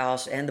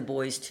bunkhouse and the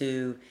boys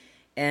too,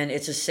 and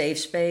it's a safe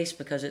space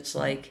because it's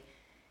like,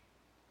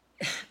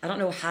 I don't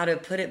know how to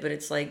put it, but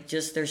it's like,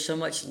 just, there's so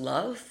much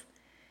love,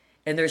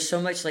 and there's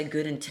so much, like,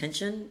 good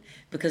intention,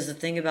 because the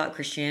thing about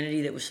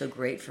Christianity that was so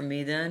great for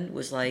me then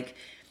was, like,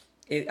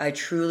 I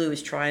truly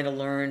was trying to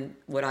learn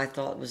what I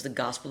thought was the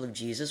gospel of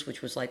Jesus,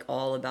 which was, like,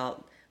 all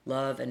about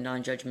love and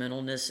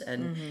non-judgmentalness,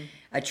 and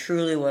I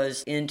truly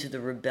was into the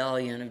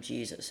rebellion of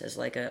Jesus as,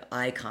 like, an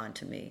icon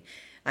to me.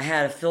 I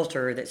had a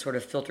filter that sort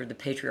of filtered the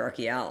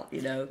patriarchy out,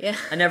 you know. Yeah.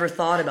 I never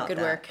thought about Good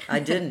that. work. I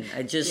didn't.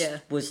 I just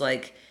was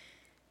like,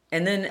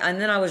 and then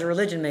I was a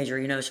religion major,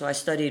 you know, so I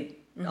studied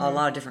a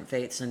lot of different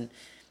faiths and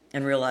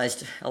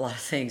realized a lot of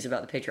things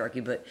about the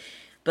patriarchy,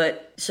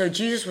 but so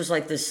Jesus was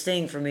like this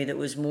thing for me that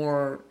was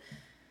more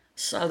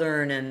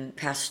Southern and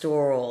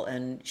pastoral,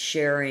 and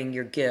sharing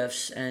your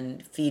gifts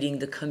and feeding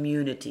the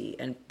community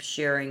and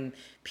sharing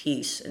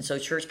peace. And so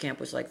church camp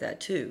was like that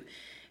too.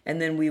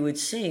 And then we would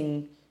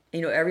sing,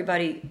 you know,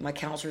 everybody, my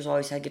counselors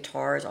always had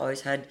guitars,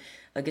 always had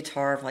a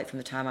guitar, like, from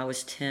the time I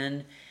was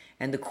 10,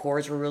 and the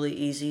chords were really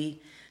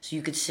easy. So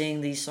you could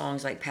sing these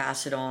songs like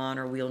Pass It On,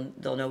 or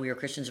They'll Know We Are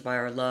Christians by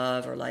Our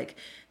Love, or like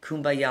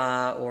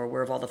Kumbaya, or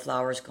Where Have All the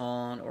Flowers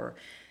Gone, or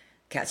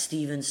Cat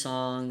Stevens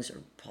songs,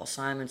 or Paul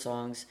Simon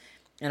songs.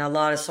 And a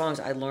lot of songs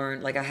I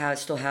learned, like,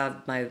 still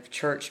have my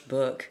church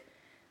book,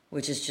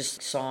 which is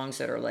just songs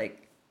that are,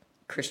 like,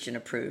 Christian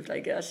approved, I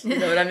guess. You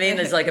know what I mean?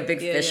 There's, like, a big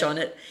fish on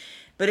it.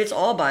 But it's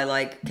all by,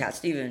 like, Cat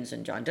Stevens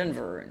and John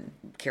Denver and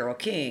Carole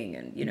King,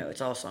 and, you know,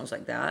 it's all songs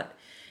like that.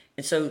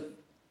 And so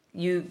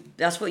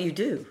that's what you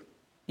do.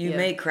 You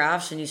make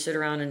crafts, and you sit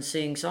around and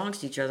sing songs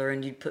to each other,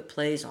 and you put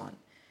plays on.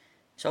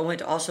 So I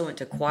also went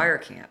to choir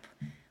camp,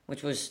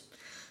 which was...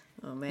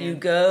 Oh, man. You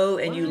go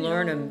and you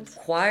learn a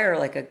choir,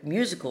 like a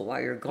musical,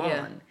 while you're gone.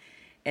 Yeah.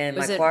 And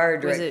my choir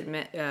director...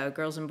 Was it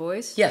girls and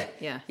boys? Yeah.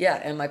 Yeah.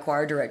 Yeah, and my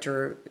choir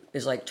director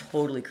is, like,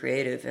 totally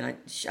creative, and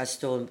I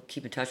still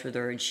keep in touch with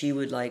her, and she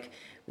would, like,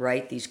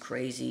 write these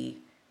crazy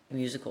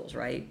musicals,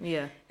 right?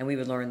 Yeah. And we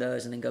would learn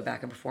those and then go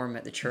back and perform them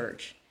at the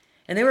church.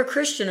 And they were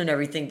Christian and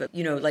everything, but,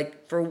 you know,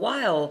 like, for a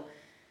while,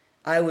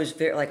 I was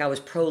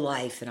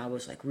pro-life, and I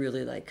was, like,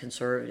 really, like,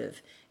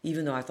 conservative,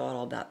 even though I thought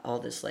all about all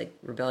this, like,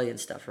 rebellion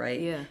stuff, right?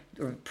 Yeah.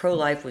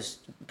 Pro-life was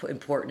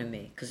important to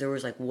me, because there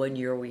was, like, 1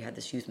 year we had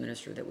this youth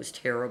minister that was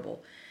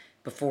terrible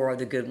before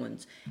the good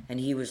ones, and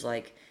he was,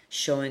 like,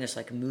 showing us,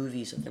 like,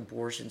 movies of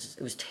abortions.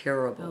 It was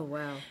terrible. Oh,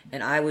 wow.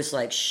 And I was,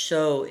 like,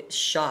 so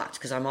shocked,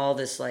 because I'm all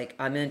this, like,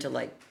 I'm into,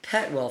 like,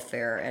 pet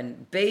welfare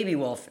and baby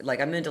welfare.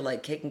 Like, I'm into,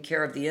 like, taking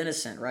care of the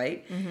innocent,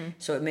 right? Mm-hmm.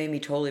 So it made me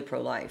totally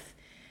pro-life.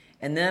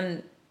 And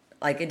then,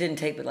 like, it didn't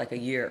take but, like, a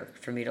year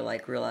for me to,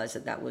 like, realize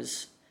that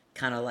was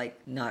kind of,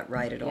 like, not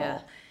right at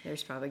all.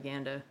 There's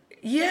propaganda.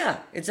 Yeah,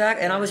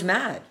 exactly. And I was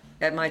mad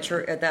at my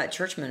church, at that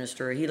church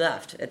minister. He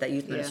left, at that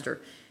youth minister.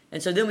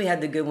 And so then we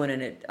had the good one,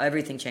 and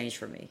everything changed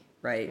for me,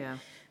 right? Yeah.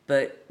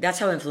 But that's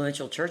how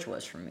influential church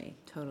was for me.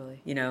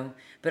 Totally. You know,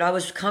 but I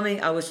was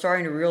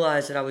starting to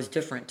realize that I was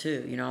different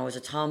too. You know, I was a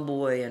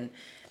tomboy, and,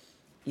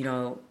 you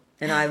know,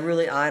 And I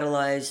really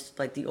idolized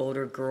like the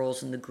older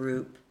girls in the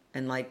group,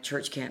 and like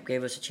church camp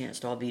gave us a chance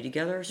to all be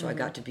together. So I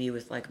got to be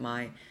with like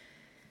my,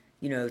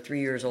 3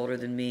 years older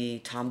than me,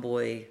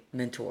 tomboy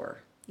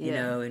mentor,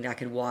 and I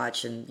could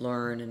watch and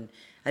learn. And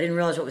I didn't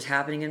realize what was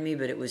happening in me,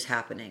 but it was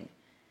happening,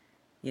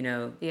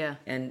 Yeah.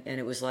 And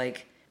it was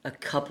like a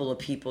couple of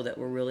people that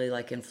were really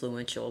like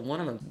influential.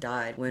 One of them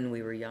died when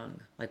we were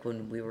young, like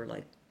when we were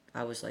like,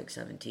 I was like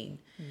 17,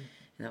 and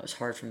that was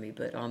hard for me.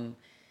 But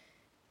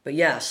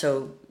yeah,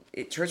 so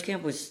church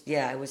camp was,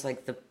 it was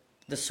like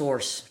the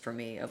source for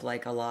me of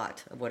like a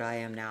lot of what I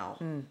am now.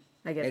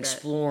 I get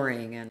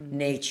exploring and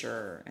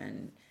nature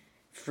and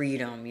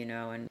freedom,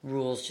 and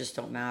rules just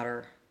don't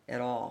matter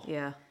at all.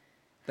 Yeah.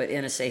 But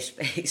in a safe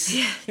space.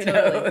 Yeah,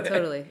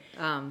 totally.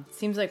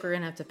 Seems like we're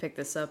gonna have to pick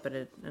this up at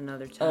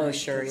another time. Oh,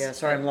 sure, yeah.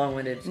 Sorry, I'm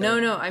long-winded. So.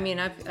 No. I've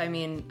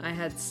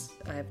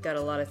got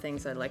a lot of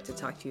things I'd like to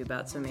talk to you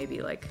about. So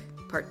maybe like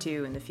part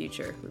 2 in the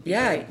future would be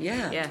great.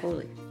 Yeah,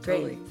 totally. Great.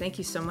 Totally. Thank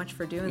you so much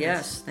for doing this.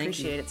 Yes, thank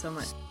you. Appreciate it so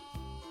much.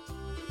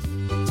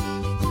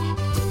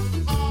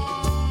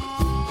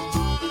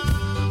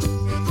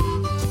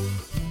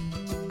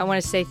 I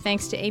want to say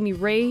thanks to Amy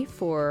Ray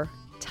for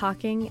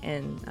talking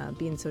and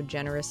being so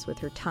generous with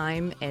her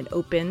time and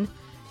open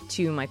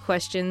to my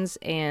questions.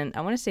 And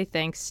I want to say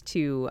thanks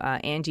to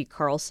Angie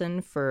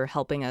Carlson for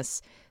helping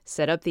us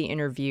set up the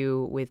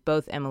interview with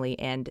both Emily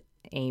and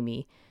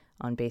Amy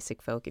on Basic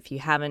Folk. If you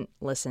haven't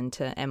listened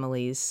to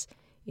Emily's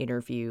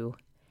interview,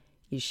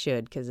 you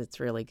should, because it's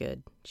really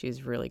good. She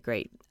was really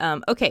great.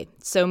 Okay,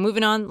 so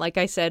moving on, like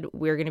I said,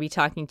 we're going to be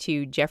talking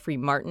to Jeffrey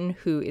Martin,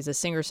 who is a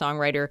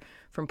singer-songwriter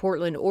from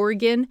Portland,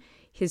 Oregon.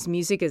 His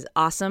music is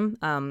awesome.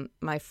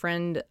 My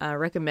friend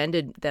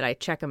recommended that I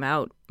check him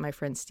out. My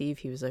friend Steve,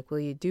 he was like,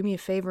 will you do me a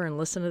favor and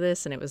listen to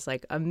this? And it was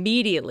like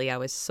immediately I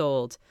was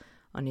sold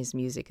on his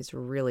music. It's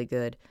really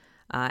good.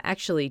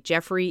 Actually,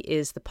 Jeffrey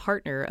is the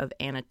partner of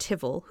Anna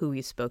Tivell, who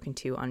we've spoken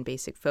to on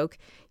Basic Folk.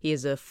 He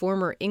is a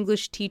former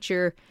English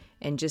teacher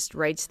and just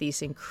writes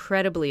these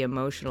incredibly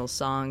emotional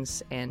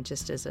songs and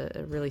just is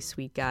a really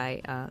sweet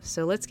guy.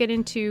 So let's get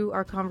into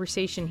our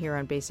conversation here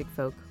on Basic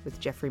Folk with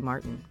Jeffrey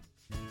Martin.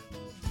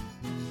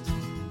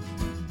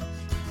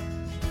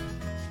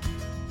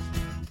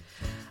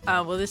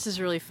 Well, this is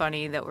really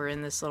funny that we're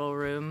in this little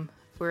room.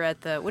 We're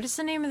at what is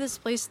the name of this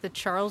place? The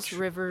Charles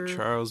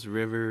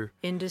River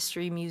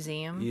Industry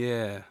Museum?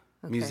 Yeah.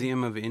 Okay.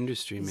 Museum of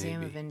Industry,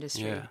 Museum of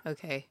Industry. Yeah.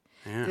 Okay.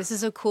 Yeah. This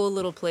is a cool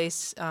little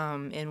place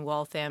in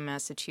Waltham,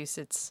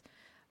 Massachusetts,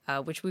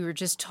 which we were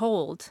just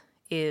told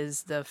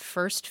is the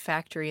first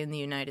factory in the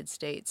United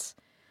States.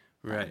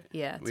 Right.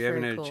 Yeah, it's we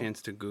haven't very had cool. a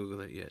chance to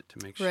Google it yet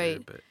to make sure,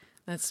 right. But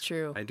that's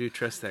true. I do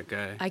trust that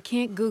guy. I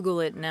can't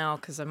Google it now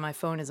because my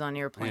phone is on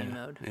airplane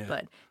mode. Yeah.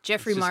 But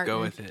Jeffrey let's Martin. Just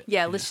go with it.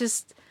 Yeah, let's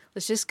just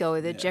go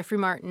with it. Yeah. Jeffrey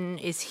Martin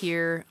is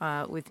here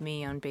with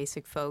me on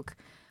Basic Folk.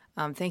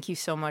 Thank you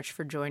so much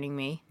for joining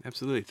me.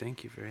 Absolutely.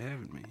 Thank you for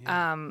having me.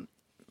 Yeah.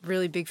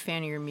 Really big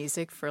fan of your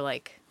music for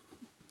like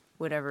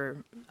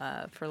whatever,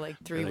 for like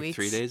 3 weeks.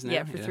 3 days now?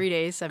 Yeah, for 3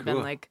 days. I've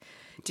been like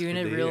doing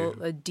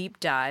a deep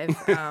dive.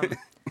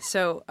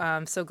 So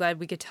I'm so glad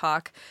we could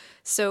talk.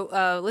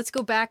 So let's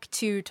go back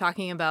to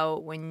talking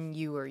about when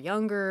you were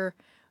younger,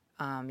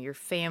 your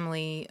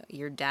family.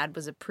 Your dad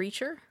was a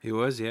preacher? He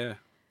was, yeah.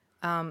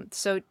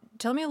 So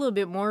tell me a little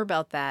bit more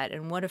about that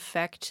and what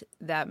effect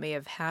that may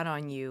have had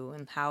on you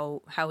and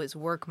how his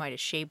work might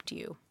have shaped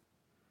you.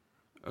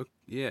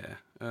 Yeah.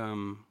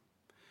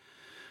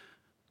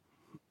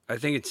 I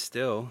think it's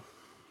still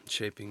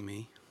shaping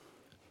me.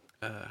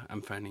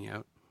 I'm finding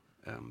out.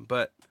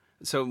 But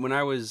so when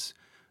I was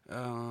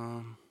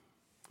in,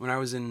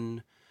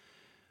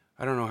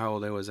 I don't know how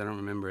old I was. I don't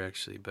remember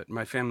actually. But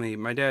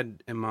my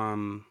dad and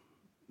mom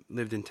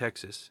lived in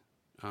Texas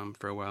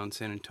for a while in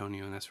San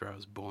Antonio, and that's where I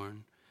was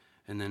born.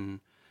 And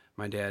then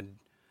my dad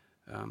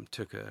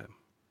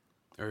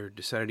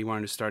decided he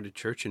wanted to start a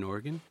church in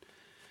Oregon,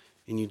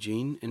 in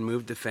Eugene, and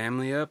moved the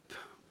family up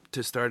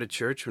to start a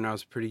church when I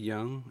was pretty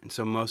young. And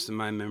so most of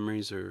my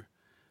memories are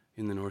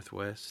in the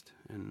Northwest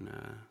and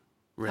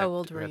how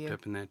old were you? Wrapped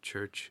up in that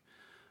church.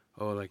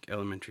 Oh, like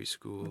elementary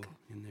school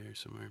in there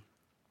somewhere.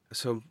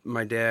 So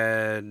my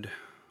dad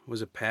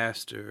was a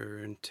pastor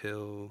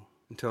until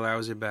I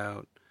was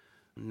about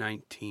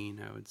 19,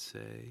 I would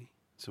say,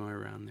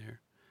 somewhere around there.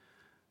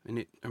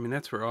 And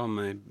that's where all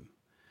my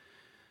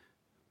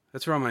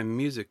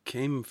music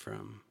came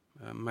from.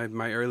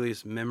 My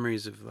earliest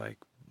memories of like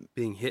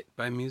being hit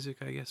by music,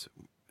 I guess,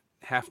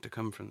 have to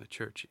come from the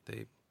church.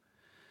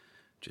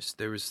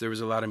 There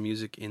was a lot of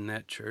music in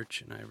that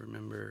church, and I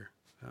remember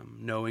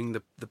knowing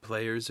the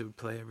players that would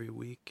play every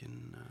week.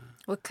 And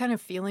what kind of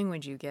feeling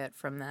would you get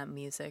from that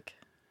music?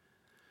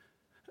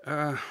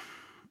 I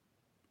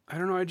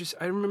don't know.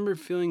 I remember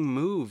feeling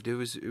moved. It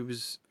was.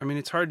 I mean,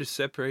 it's hard to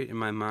separate in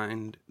my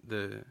mind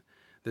the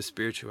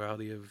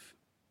spirituality of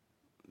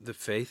the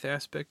faith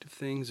aspect of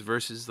things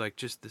versus like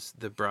just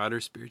the broader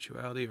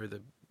spirituality or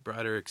the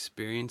broader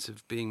experience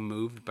of being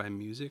moved by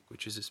music,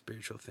 which is a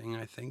spiritual thing,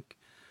 I think.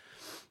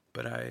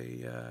 But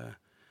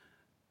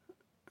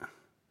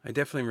I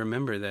definitely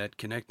remember that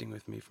connecting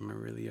with me from a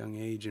really young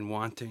age and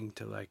wanting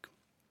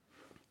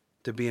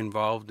to be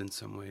involved in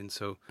some way. And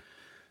so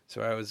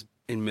I was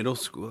in middle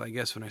school, I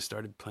guess, when I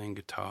started playing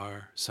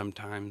guitar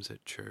sometimes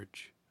at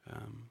church.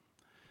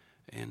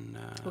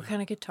 What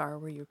kind of guitar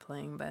were you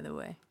playing, by the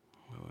way?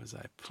 What was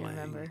I playing?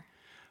 Do you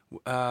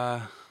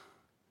remember?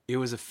 It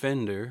was a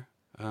Fender.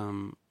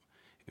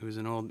 It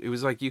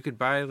was like you could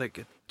buy like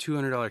a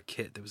 $200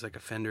 kit that was like a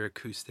Fender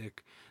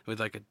acoustic with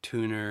like a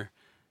tuner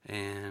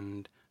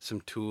and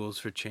some tools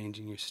for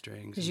changing your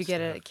strings. Did you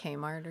get it at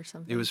Kmart or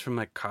something? It was from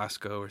like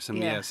Costco or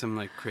something. Some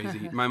like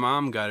crazy. My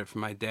mom got it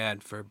from my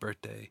dad for a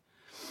birthday.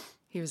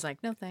 He was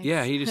like, no thanks.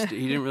 Yeah, he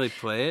didn't really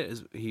play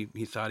it.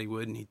 He thought he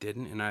would and he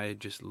didn't, and I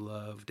just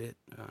loved it.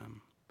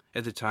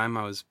 At the time,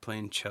 I was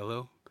playing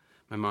cello.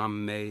 My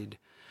mom made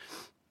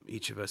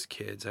each of us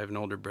kids. I have an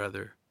older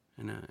brother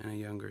and a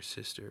younger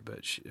sister,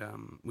 but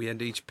we had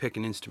to each pick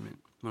an instrument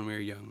when we were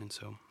young, and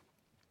so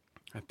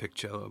I picked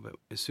cello. But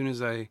as soon as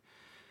I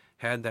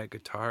had that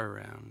guitar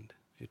around,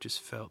 it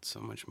just felt so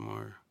much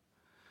more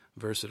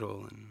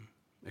versatile and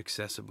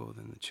accessible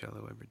than the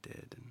cello ever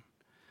did. And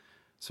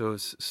so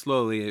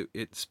slowly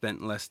it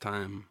spent less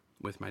time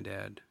with my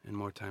dad and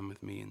more time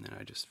with me, and then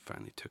I just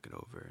finally took it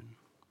over. And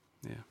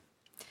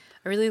yeah.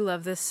 I really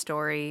love this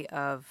story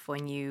of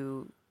when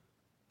you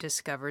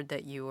discovered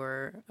that you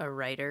were a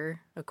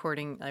writer.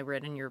 I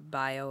read in your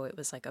bio, it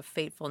was like a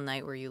fateful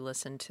night where you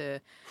listened to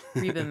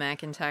Reba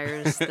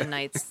McEntire's the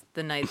night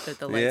that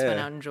the lights went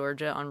out in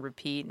Georgia on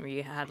repeat, and where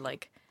you had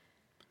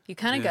you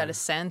kind of got a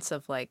sense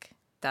of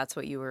that's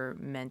what you were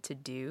meant to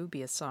do,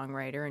 be a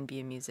songwriter and be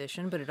a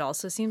musician, but it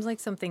also seems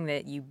like something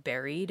that you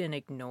buried and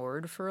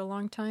ignored for a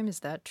long time. Is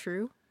that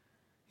true?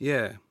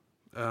 Yeah.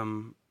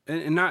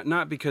 And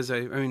not because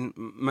I mean,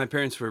 my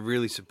parents were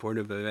really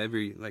supportive of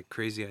every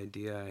crazy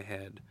idea I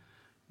had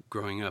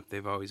growing up.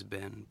 They've always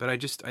been, but I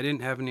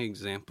didn't have any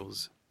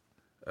examples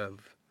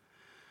of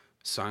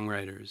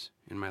songwriters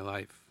in my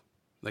life,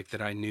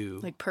 that I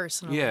knew,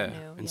 personally. Yeah.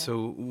 And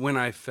so when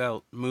I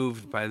felt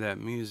moved by that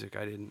music,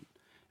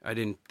 that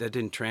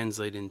didn't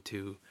translate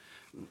into,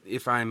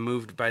 if I'm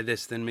moved by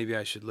this, then maybe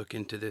I should look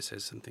into this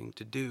as something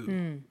to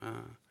do.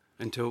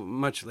 Until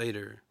much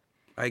later.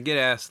 I get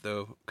asked,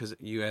 though, because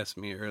you asked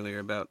me earlier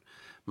about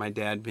my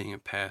dad being a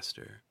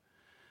pastor.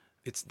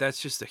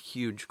 That's just a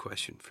huge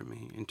question for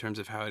me in terms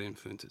of how it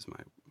influences my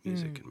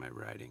music and my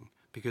writing.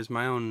 Because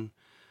my own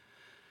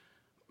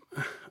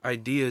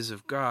ideas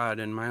of God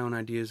and my own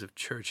ideas of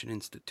church and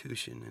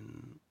institution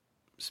and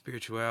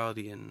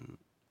spirituality, and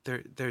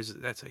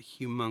that's a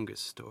humongous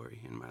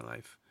story in my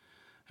life.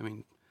 I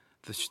mean,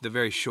 the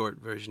very short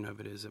version of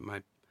it is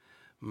that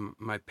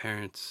my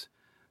parents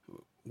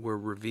were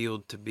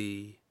revealed to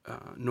be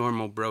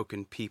normal,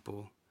 broken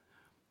people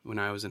when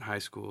I was in high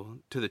school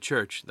to the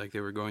church.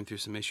 They were going through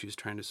some issues,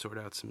 trying to sort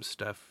out some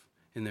stuff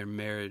in their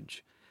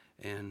marriage,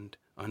 and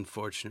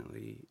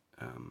unfortunately,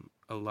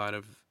 a lot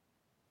of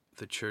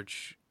the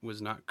church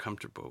was not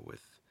comfortable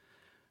with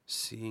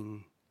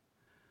seeing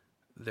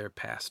their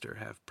pastor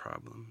have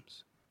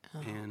problems.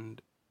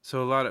 And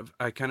so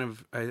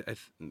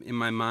in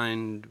my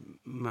mind,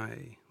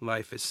 my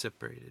life is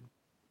separated.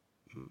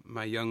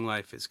 My young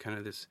life is kind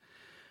of this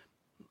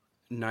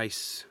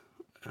nice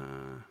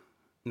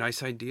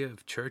idea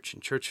of church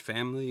and church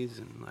families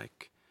and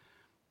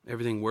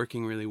everything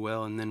working really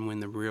well. And then when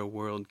the real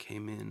world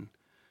came in,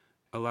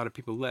 a lot of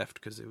people left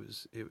because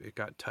it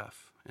got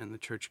tough, and the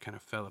church kind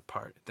of fell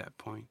apart at that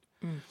point.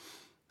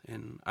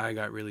 And I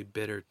got really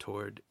bitter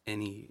toward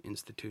any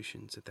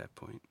institutions at that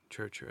point,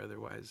 church or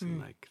otherwise,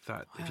 and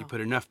thought, if you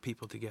put enough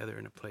people together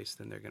in a place,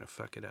 then they're gonna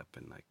fuck it up.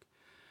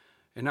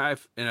 And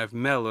I've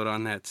mellowed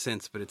on that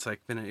since, but it's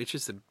it's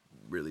just a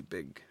really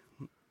big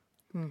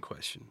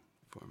question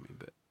for me.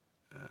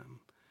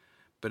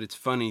 But it's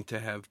funny to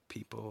have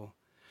people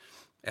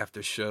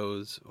after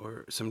shows,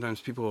 or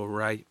sometimes people will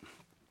write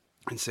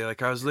and say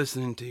I was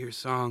listening to your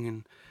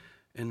song,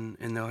 and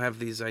they'll have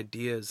these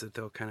ideas that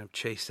they'll kind of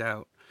chase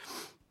out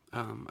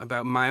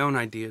about my own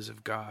ideas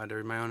of God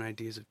or my own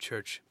ideas of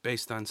church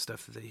based on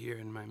stuff that they hear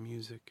in my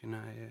music, and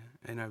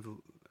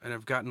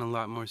I've gotten a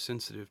lot more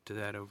sensitive to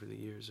that over the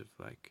years of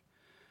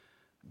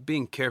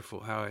being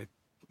careful how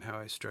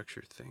I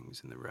structure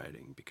things in the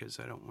writing, because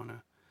I don't want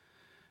to.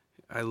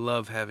 I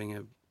love having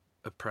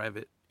a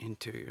private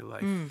interior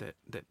life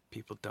that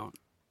people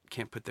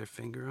can't put their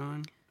finger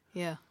on.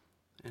 Yeah.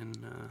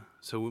 And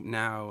so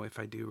now, if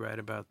I do write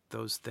about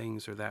those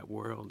things or that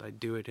world, I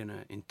do it in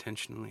a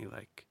intentionally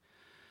I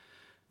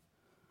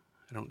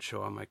don't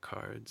show all my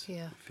cards.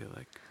 Yeah. I feel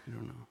I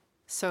don't know.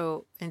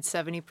 So in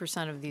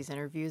 70% of these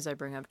interviews, I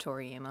bring up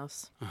Tori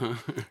Amos.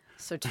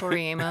 So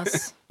Tori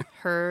Amos,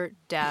 her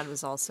dad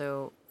was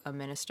also a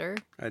minister.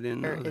 I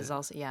didn't know that. Is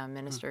also, a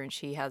minister, and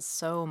she has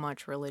so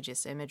much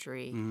religious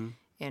imagery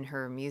in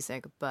her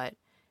music, but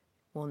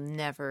will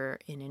never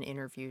in an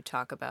interview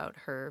talk about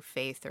her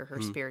faith or her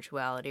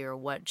spirituality or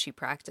what she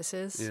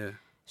practices. Yeah.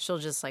 She'll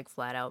just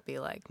flat out be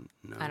no,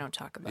 I don't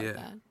talk about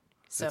that.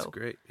 So that's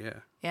great.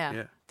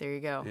 Yeah. There you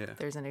go. Yeah.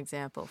 There's an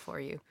example for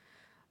you.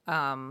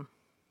 All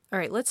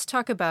right, let's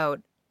talk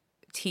about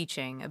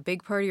teaching. A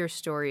big part of your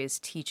story is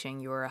teaching.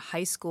 You were a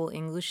high school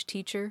English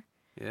teacher.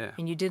 Yeah.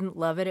 And you didn't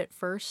love it at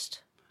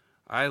first?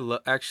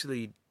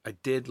 Actually, I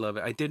did love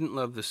it. I didn't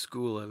love the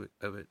school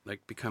of it,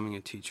 like becoming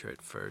a teacher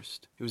at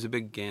first. It was a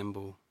big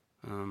gamble.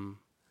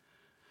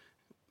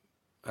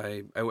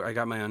 I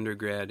got my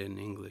undergrad in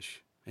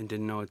English and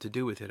didn't know what to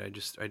do with it. I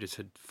just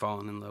had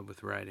fallen in love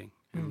with writing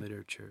and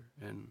literature.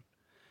 And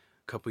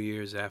a couple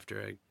years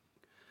after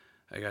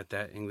I got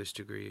that English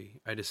degree,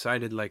 I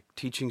decided, like,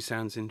 teaching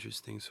sounds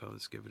interesting, so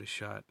let's give it a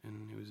shot.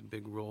 And it was a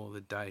big roll of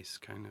the dice,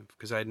 kind of,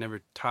 because I had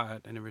never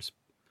taught. I never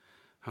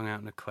hung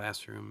out in a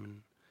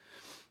classroom.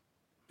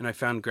 And I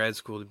found grad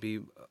school to be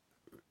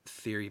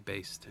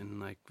theory-based and,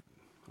 like,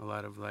 a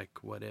lot of, like,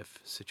 what-if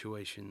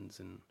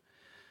situations.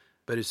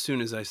 But as soon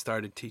as I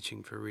started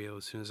teaching for real,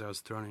 as soon as I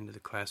was thrown into the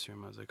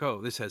classroom, I was like, oh,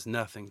 this has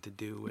nothing to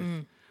do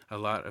with a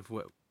lot of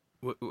what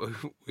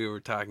we were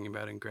talking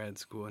about in grad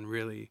school. And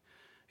really,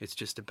 it's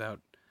just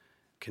about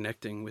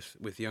connecting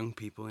with young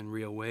people in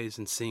real ways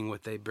and seeing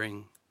what they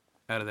bring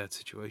out of that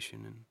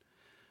situation. And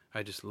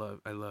I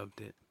loved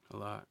it a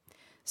lot.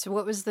 So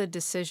what was the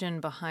decision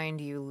behind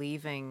you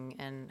leaving,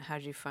 and how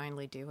did you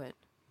finally do it?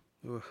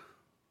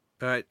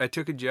 I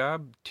took a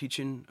job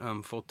teaching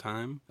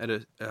full-time at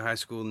a high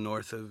school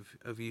north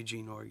of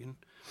Eugene, Oregon,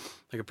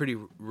 like a pretty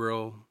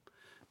rural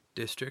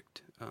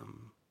district,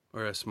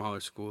 or a smaller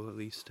school at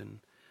least.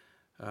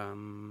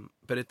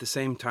 But at the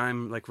same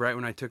time, like right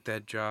when I took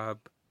that job,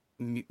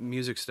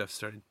 music stuff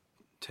started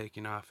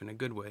taking off in a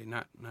good way,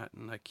 not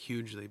like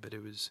hugely, but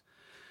it was,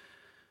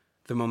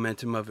 the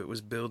momentum of it was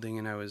building,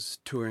 and I was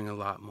touring a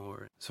lot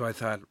more. So I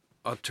thought,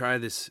 I'll try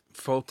this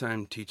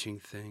full-time teaching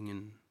thing,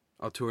 and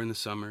I'll tour in the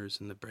summers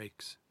and the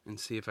breaks and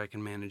see if I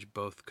can manage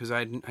both. Because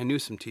I knew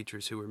some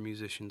teachers who were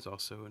musicians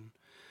also,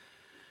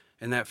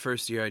 and that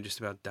first year I just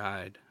about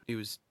died. It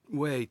was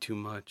way too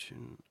much,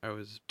 and I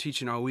was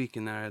teaching all week,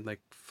 and then I'd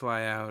like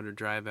fly out or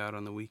drive out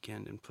on the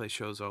weekend and play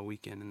shows all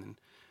weekend, and then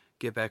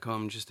get back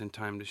home just in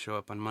time to show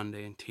up on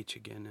Monday and teach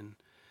again. And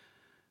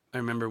I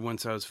remember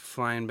once I was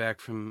flying back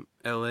from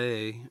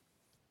L.A.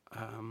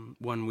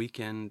 One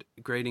weekend,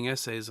 grading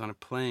essays on a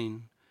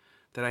plane,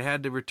 that I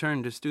had to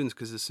return to students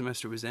because the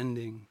semester was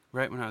ending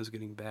right when I was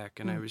getting back.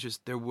 And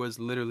there was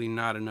literally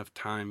not enough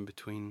time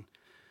between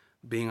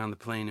being on the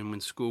plane and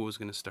when school was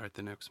going to start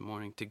the next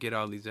morning to get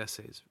all these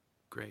essays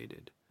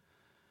graded.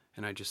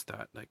 And I just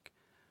thought, like,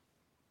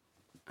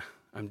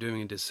 I'm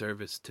doing a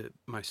disservice to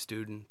my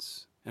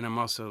students. And I'm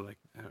also, like,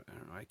 I don't know,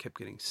 I kept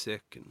getting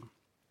sick, and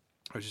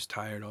I was just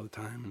tired all the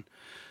time. And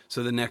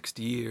so the next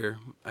year,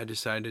 I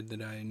decided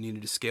that I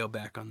needed to scale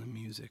back on the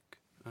music,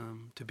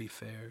 to be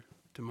fair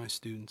to my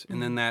students.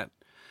 And then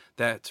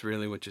that's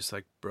really what just,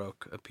 like,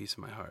 broke a piece of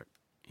my heart.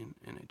 And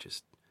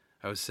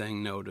I was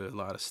saying no to a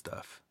lot of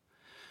stuff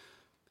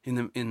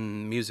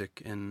in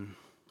music, and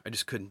I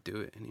just couldn't do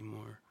it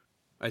anymore.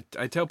 I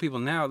tell people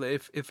now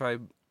that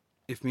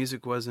if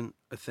music wasn't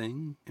a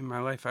thing in my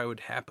life, I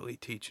would happily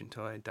teach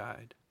until I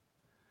died.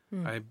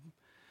 I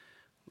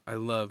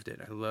loved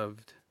it. It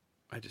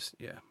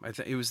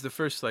was the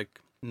first, like,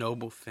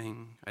 noble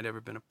thing I'd ever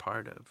been a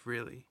part of,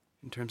 really,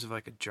 in terms of,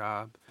 like, a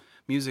job.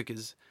 Music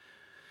is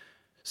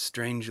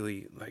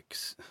strangely, like,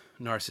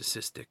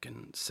 narcissistic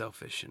and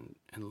selfish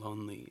and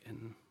lonely,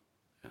 and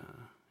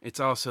it's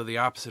also the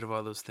opposite of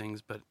all those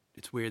things, but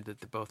it's weird that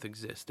they both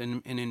exist.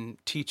 And in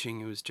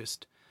teaching, it was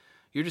just,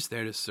 you're just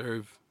there to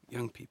serve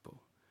young people.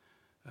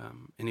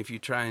 And if you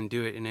try and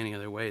do it in any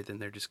other way, then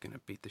they're just going to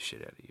beat the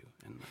shit out of you.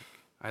 And, like,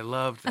 I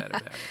loved that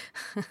about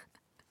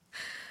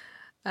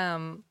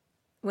it.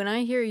 When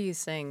I hear you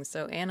sing,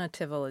 so Anna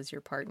Tivel is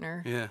your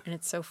partner. Yeah. And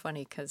it's so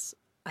funny because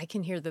I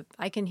can hear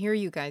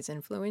you guys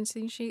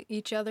influencing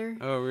each other.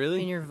 Oh,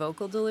 really? In your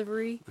vocal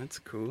delivery. That's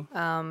cool.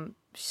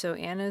 So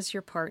Anna's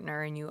your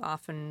partner, and you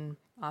often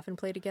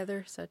play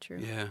together. Is that true?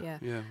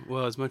 Yeah.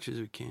 Well, as much as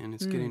we can.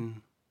 It's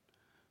getting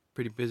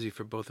pretty busy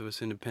for both of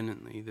us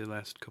independently the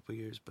last couple of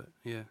years, but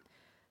yeah.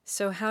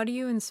 So how do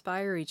you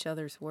inspire each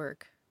other's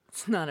work?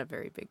 It's not a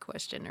very big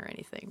question or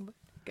anything, but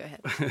go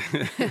ahead.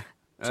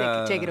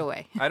 Take it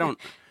away. I don't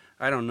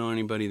know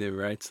anybody that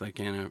writes like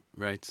Anna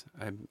writes.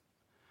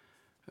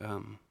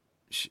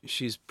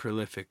 She's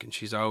prolific, and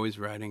she's always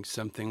writing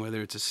something,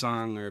 whether it's a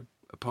song or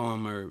a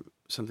poem or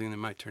something that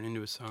might turn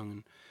into a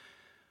song.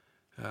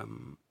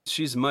 And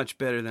she's much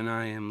better than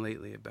I am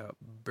lately about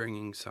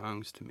bringing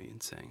songs to me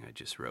and saying, I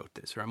just wrote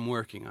this, or I'm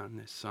working on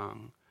this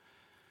song.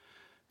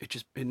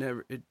 It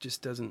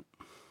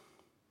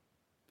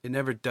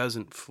never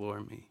doesn't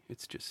floor me.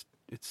 It's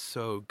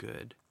so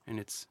good.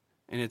 And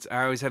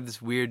I always have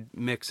this weird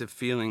mix of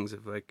feelings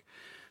of, like,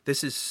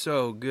 this is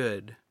so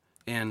good,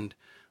 and,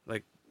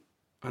 like,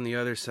 on the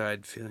other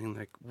side feeling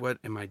like, what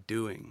am I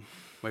doing?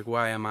 Like,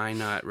 why am I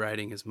not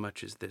writing as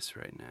much as this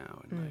right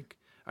now? And like,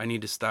 I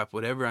need to stop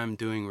whatever I'm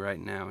doing right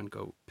now and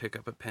go pick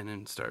up a pen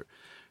and start.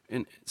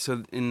 And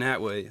so in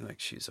that way,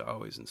 like, she's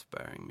always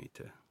inspiring me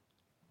to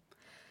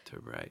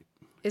write.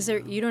 Is there,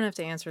 you don't have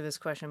to answer this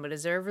question, but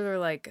is there ever,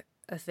 like,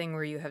 a thing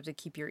where you have to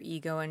keep your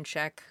ego in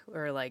check,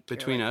 or, like,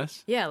 between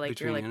us? Yeah, like,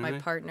 between you're like my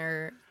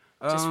partner.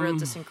 just wrote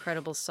this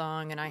incredible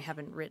song and I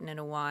haven't written in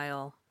a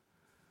while?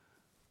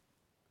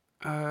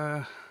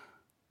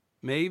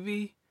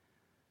 Maybe,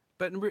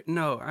 but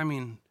no. I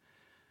mean,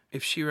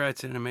 if she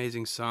writes an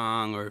amazing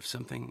song, or if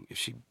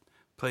she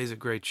plays a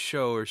great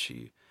show, or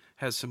she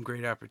has some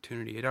great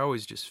opportunity, it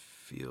always just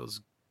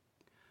feels.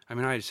 I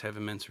mean, I just have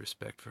immense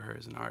respect for her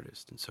as an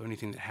artist, and so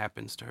anything that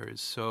happens to her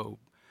is so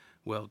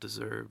well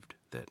deserved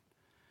that,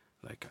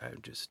 like,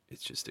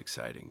 it's just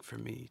exciting for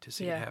me to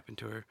see it happen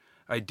to her.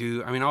 I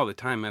do. I mean, all the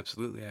time,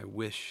 absolutely. I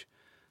wish.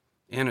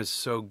 Anna's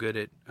so good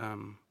at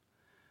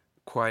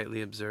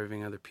quietly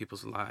observing other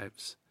people's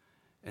lives,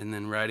 and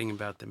then writing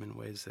about them in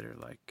ways that are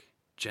like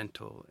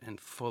gentle and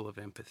full of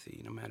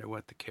empathy, no matter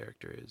what the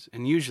character is.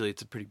 And usually,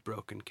 it's a pretty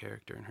broken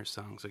character in her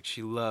songs. Like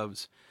she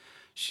loves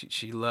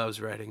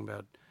writing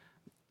about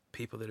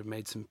people that have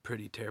made some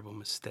pretty terrible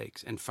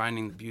mistakes and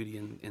finding the beauty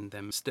in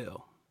them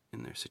still,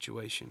 in their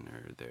situation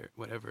or their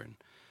whatever. And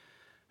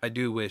I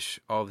do wish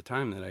all the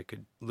time that I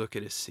could look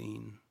at a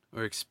scene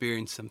or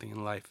experience something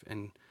in life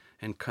and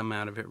come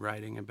out of it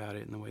writing about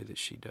it in the way that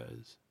she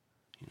does.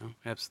 You know,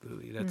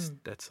 absolutely.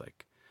 That's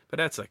like, but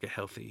that's like a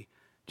healthy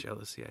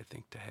jealousy, I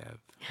think, to have.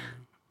 You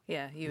know?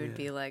 Yeah, you would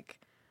be like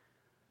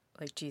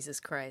Jesus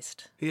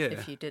Christ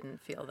if you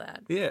didn't feel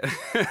that. Yeah.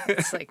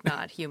 It's like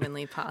not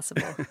humanly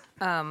possible.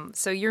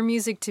 So your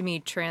music to me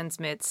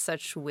transmits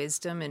such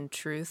wisdom and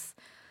truth.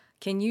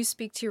 Can you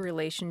speak to your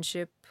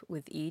relationship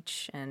with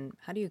each, and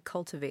how do you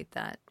cultivate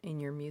that in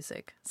your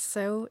music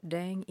so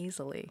dang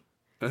easily?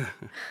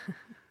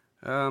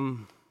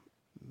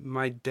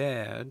 My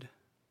dad,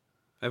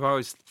 I've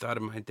always thought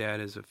of my dad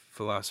as a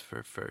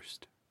philosopher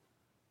first,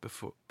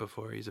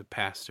 before he's a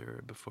pastor,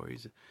 or before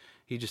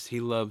he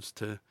loves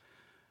to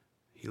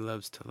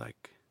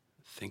like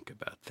think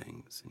about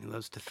things, and he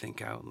loves to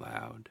think out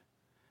loud.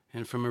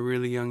 And from a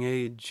really young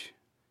age,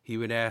 he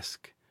would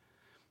ask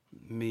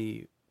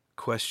me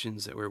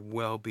questions that were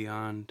well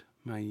beyond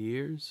my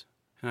years,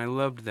 and I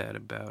loved that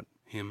about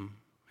him.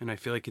 And I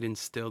feel like it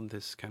instilled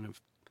this kind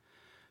of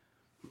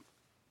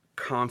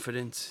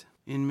confidence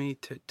in me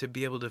to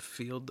be able to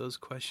field those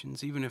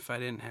questions, even if I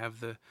didn't have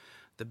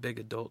the big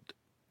adult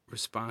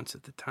response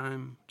at the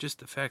time. Just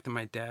the fact that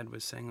my dad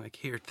was saying, like,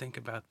 here, think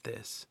about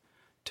this,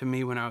 to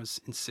me when I was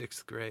in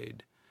 6th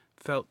grade,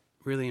 felt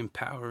really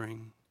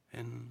empowering.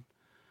 And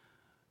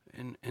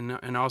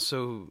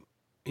also,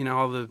 you know,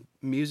 all the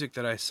music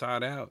that I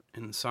sought out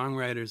and the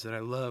songwriters that I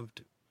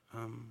loved,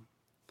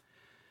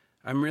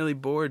 I'm really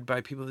bored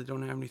by people that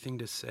don't have anything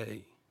to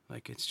say.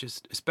 Like, it's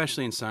just,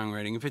 especially in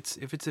songwriting,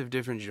 if it's a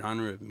different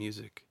genre of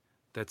music,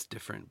 that's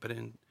different. But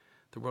in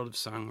the world of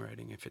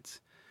songwriting, if it's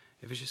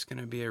just going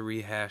to be a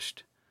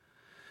rehashed,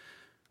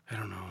 I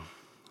don't know,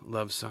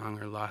 love song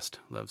or lost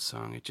love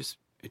song, it just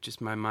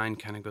my mind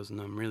kind of goes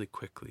numb really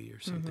quickly or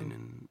something.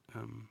 Mm-hmm.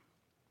 And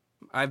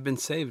I've been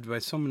saved by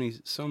so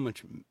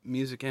much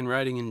music and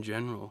writing in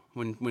general.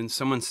 When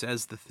someone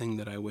says the thing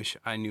that I wish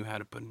I knew how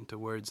to put into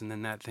words, and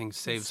then that thing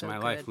saves my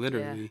life,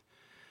 literally,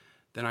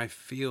 then I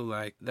feel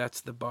like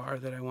that's the bar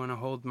that I want to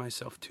hold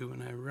myself to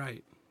when I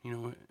write. You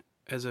know,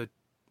 as a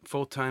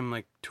full-time,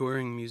 like,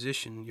 touring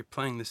musician, you're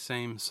playing the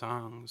same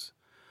songs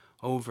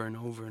over and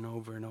over and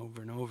over and over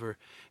and over,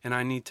 and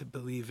I need to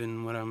believe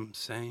in what I'm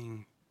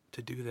saying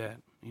to do that,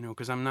 you know,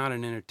 because I'm not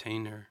an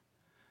entertainer.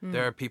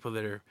 There are people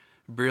that are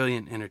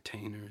brilliant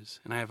entertainers,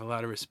 and I have a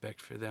lot of respect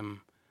for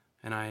them,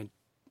 and I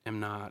am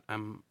not.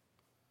 I'm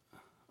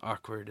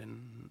awkward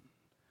and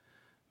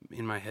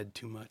in my head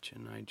too much,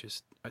 and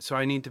so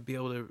I need to be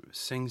able to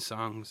sing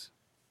songs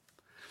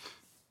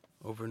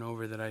over and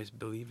over that I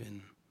believe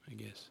in, I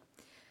guess.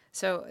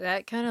 So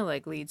that kind of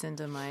like leads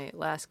into my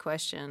last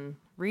question.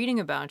 Reading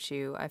about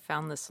you, I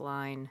found this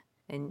line,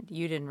 and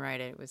you didn't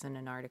write it, it was in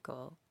an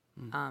article,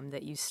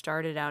 that you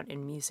started out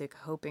in music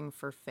hoping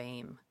for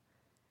fame.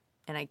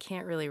 And I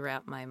can't really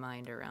wrap my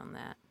mind around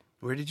that.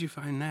 Where did you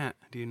find that?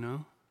 Do you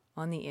know?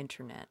 On the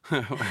internet.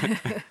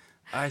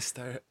 I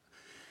started.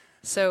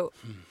 So,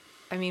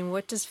 I mean,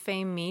 what does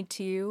fame mean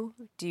to you?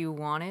 Do you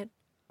want it?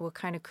 What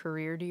kind of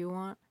career do you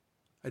want?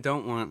 I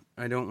don't want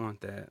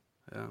that.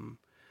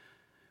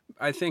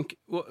 I think,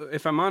 well,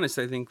 if I'm honest,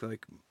 I think,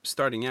 like,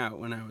 starting out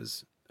when I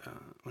was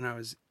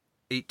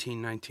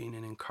 18, 19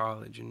 and in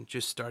college and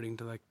just starting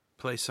to, like,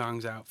 play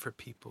songs out for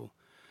people,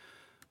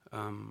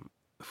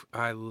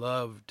 I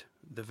loved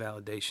the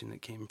validation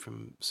that came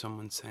from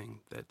someone saying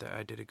that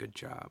I did a good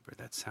job, or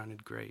that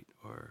sounded great,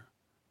 or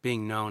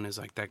being known as,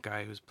 like, that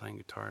guy who's playing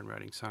guitar and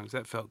writing songs.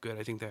 That felt good.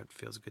 I think that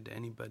feels good to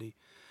anybody.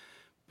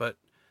 But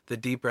the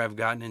deeper I've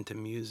gotten into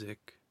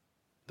music,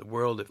 the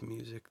world of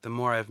music, the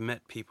more I've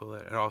met people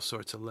at all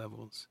sorts of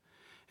levels.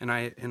 And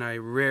I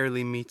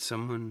rarely meet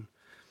someone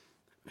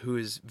who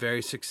is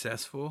very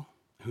successful,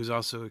 who's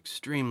also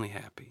extremely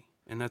happy.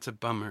 And that's a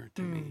bummer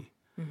to me.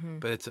 Mm-hmm.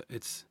 But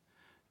it's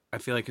I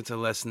feel like it's a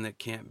lesson that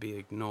can't be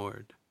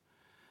ignored.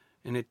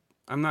 And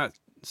I'm not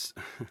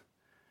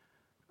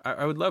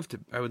I would love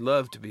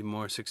to be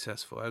more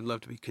successful. I would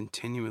love to be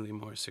continually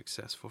more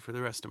successful for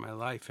the rest of my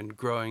life, and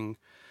growing,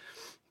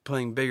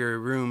 playing bigger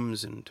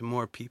rooms and to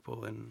more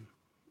people, and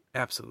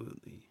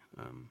absolutely.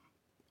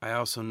 I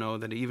also know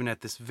that even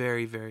at this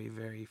very, very,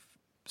 very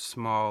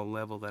small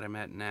level that I'm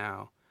at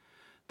now,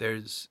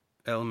 there's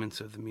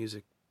elements of the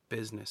music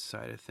business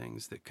side of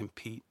things that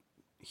compete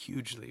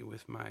hugely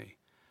with my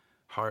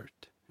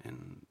heart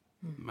and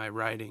my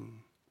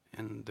writing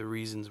and the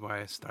reasons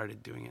why I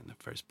started doing it in the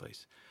first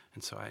place.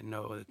 And so I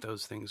know that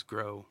those things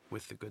grow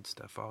with the good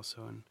stuff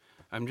also, and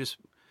I'm just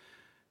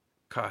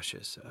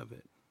cautious of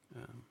it.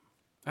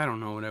 I don't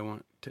know what I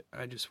want to.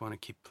 I just want to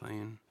keep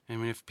playing. I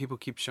mean, if people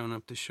keep showing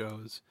up to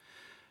shows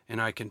and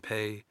I can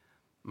pay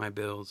my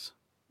bills,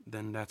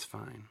 then that's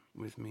fine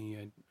with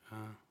me.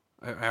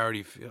 I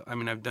already feel, I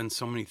mean, I've done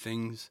so many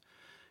things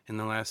in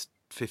the last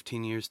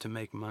 15 years to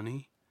make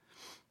money,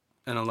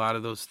 and a lot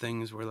of those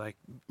things were like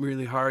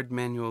really hard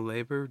manual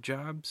labor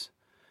jobs.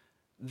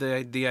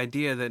 The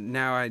idea that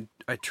now I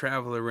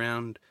travel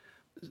around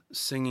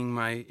singing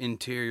my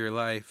interior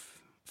life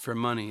for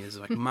money is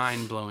like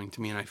mind-blowing to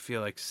me, and I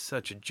feel like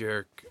such a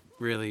jerk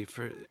really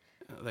for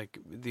like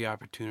the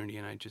opportunity,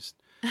 and I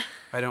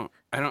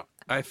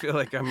feel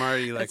like I'm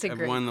already like I've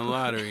won the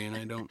lottery, and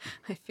I don't.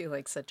 I feel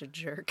like such a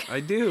jerk.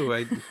 I do.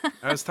 I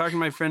was talking to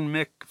my friend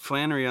Mick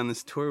Flannery on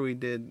this tour we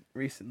did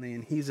recently,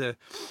 and he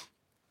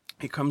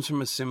comes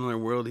from a similar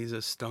world. He's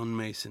a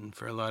stonemason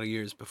for a lot of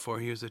years before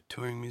he was a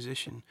touring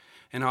musician,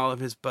 and all of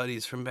his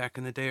buddies from back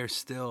in the day are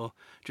still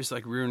just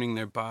like ruining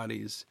their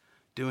bodies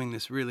doing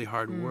this really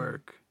hard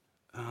work,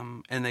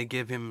 and they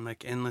give him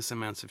like endless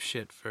amounts of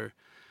shit for,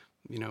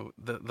 you know,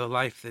 the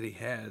life that he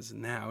has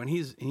now, and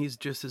he's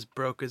just as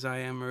broke as I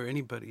am or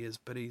anybody is,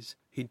 but he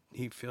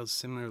feels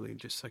similarly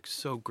just like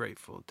so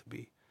grateful to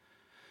be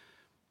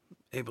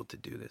able to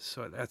do this.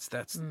 So that's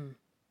you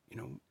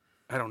know,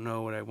 I don't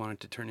know what I want it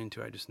to turn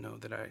into. I just know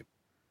that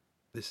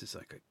this is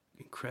like an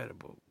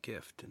incredible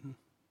gift, and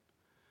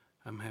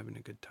I'm having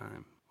a good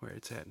time where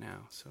it's at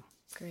now. So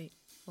great.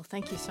 Well,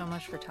 thank you so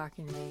much for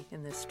talking to me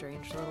in this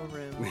strange little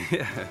room.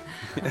 Yeah.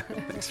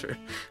 Thanks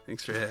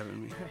for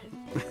having me.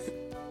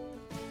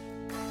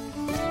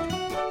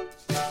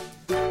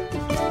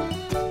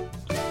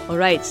 All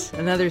right,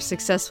 another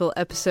successful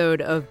episode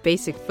of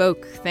Basic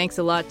Folk. Thanks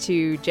a lot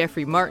to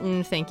Jeffrey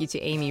Martin. Thank you to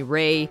Amy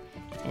Ray.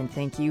 And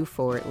thank you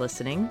for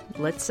listening.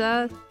 Let's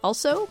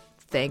also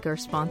thank our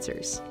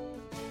sponsors.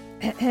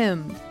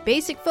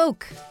 Basic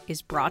Folk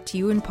is brought to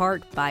you in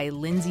part by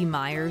Lindsay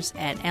Myers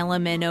at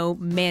LMNO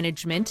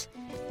Management.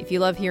 If you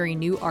love hearing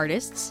new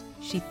artists,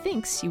 she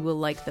thinks you will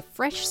like the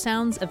fresh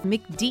sounds of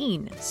Mick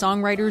Dean,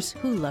 songwriters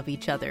who love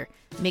each other.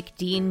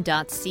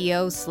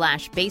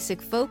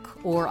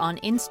 MickDean.co/basicfolk or on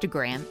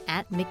Instagram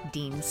at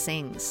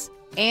MickDeanSings.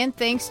 And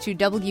thanks to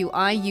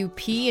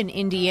WIUP in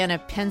Indiana,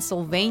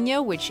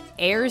 Pennsylvania, which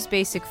airs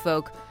Basic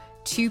Folk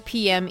 2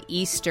 p.m.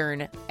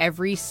 Eastern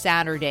every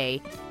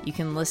Saturday. You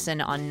can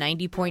listen on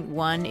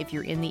 90.1 if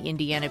you're in the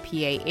Indiana,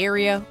 PA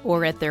area,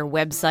 or at their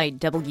website,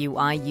 wiupfm.org.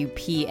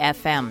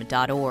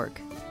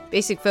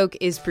 Basic Folk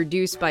is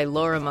produced by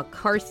Laura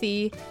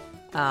McCarthy.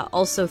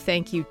 Also,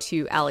 thank you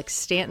to Alex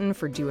Stanton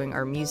for doing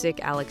our music,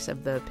 Alex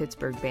of the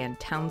Pittsburgh band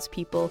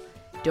Townspeople.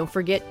 Don't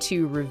forget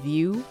to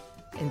review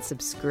and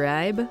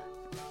subscribe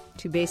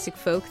to Basic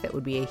Folk. That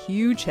would be a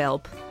huge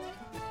help.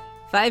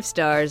 5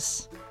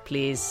 stars,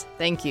 please.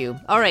 Thank you.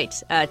 All right,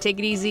 take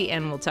it easy,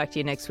 and we'll talk to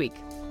you next week.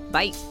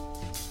 Bye.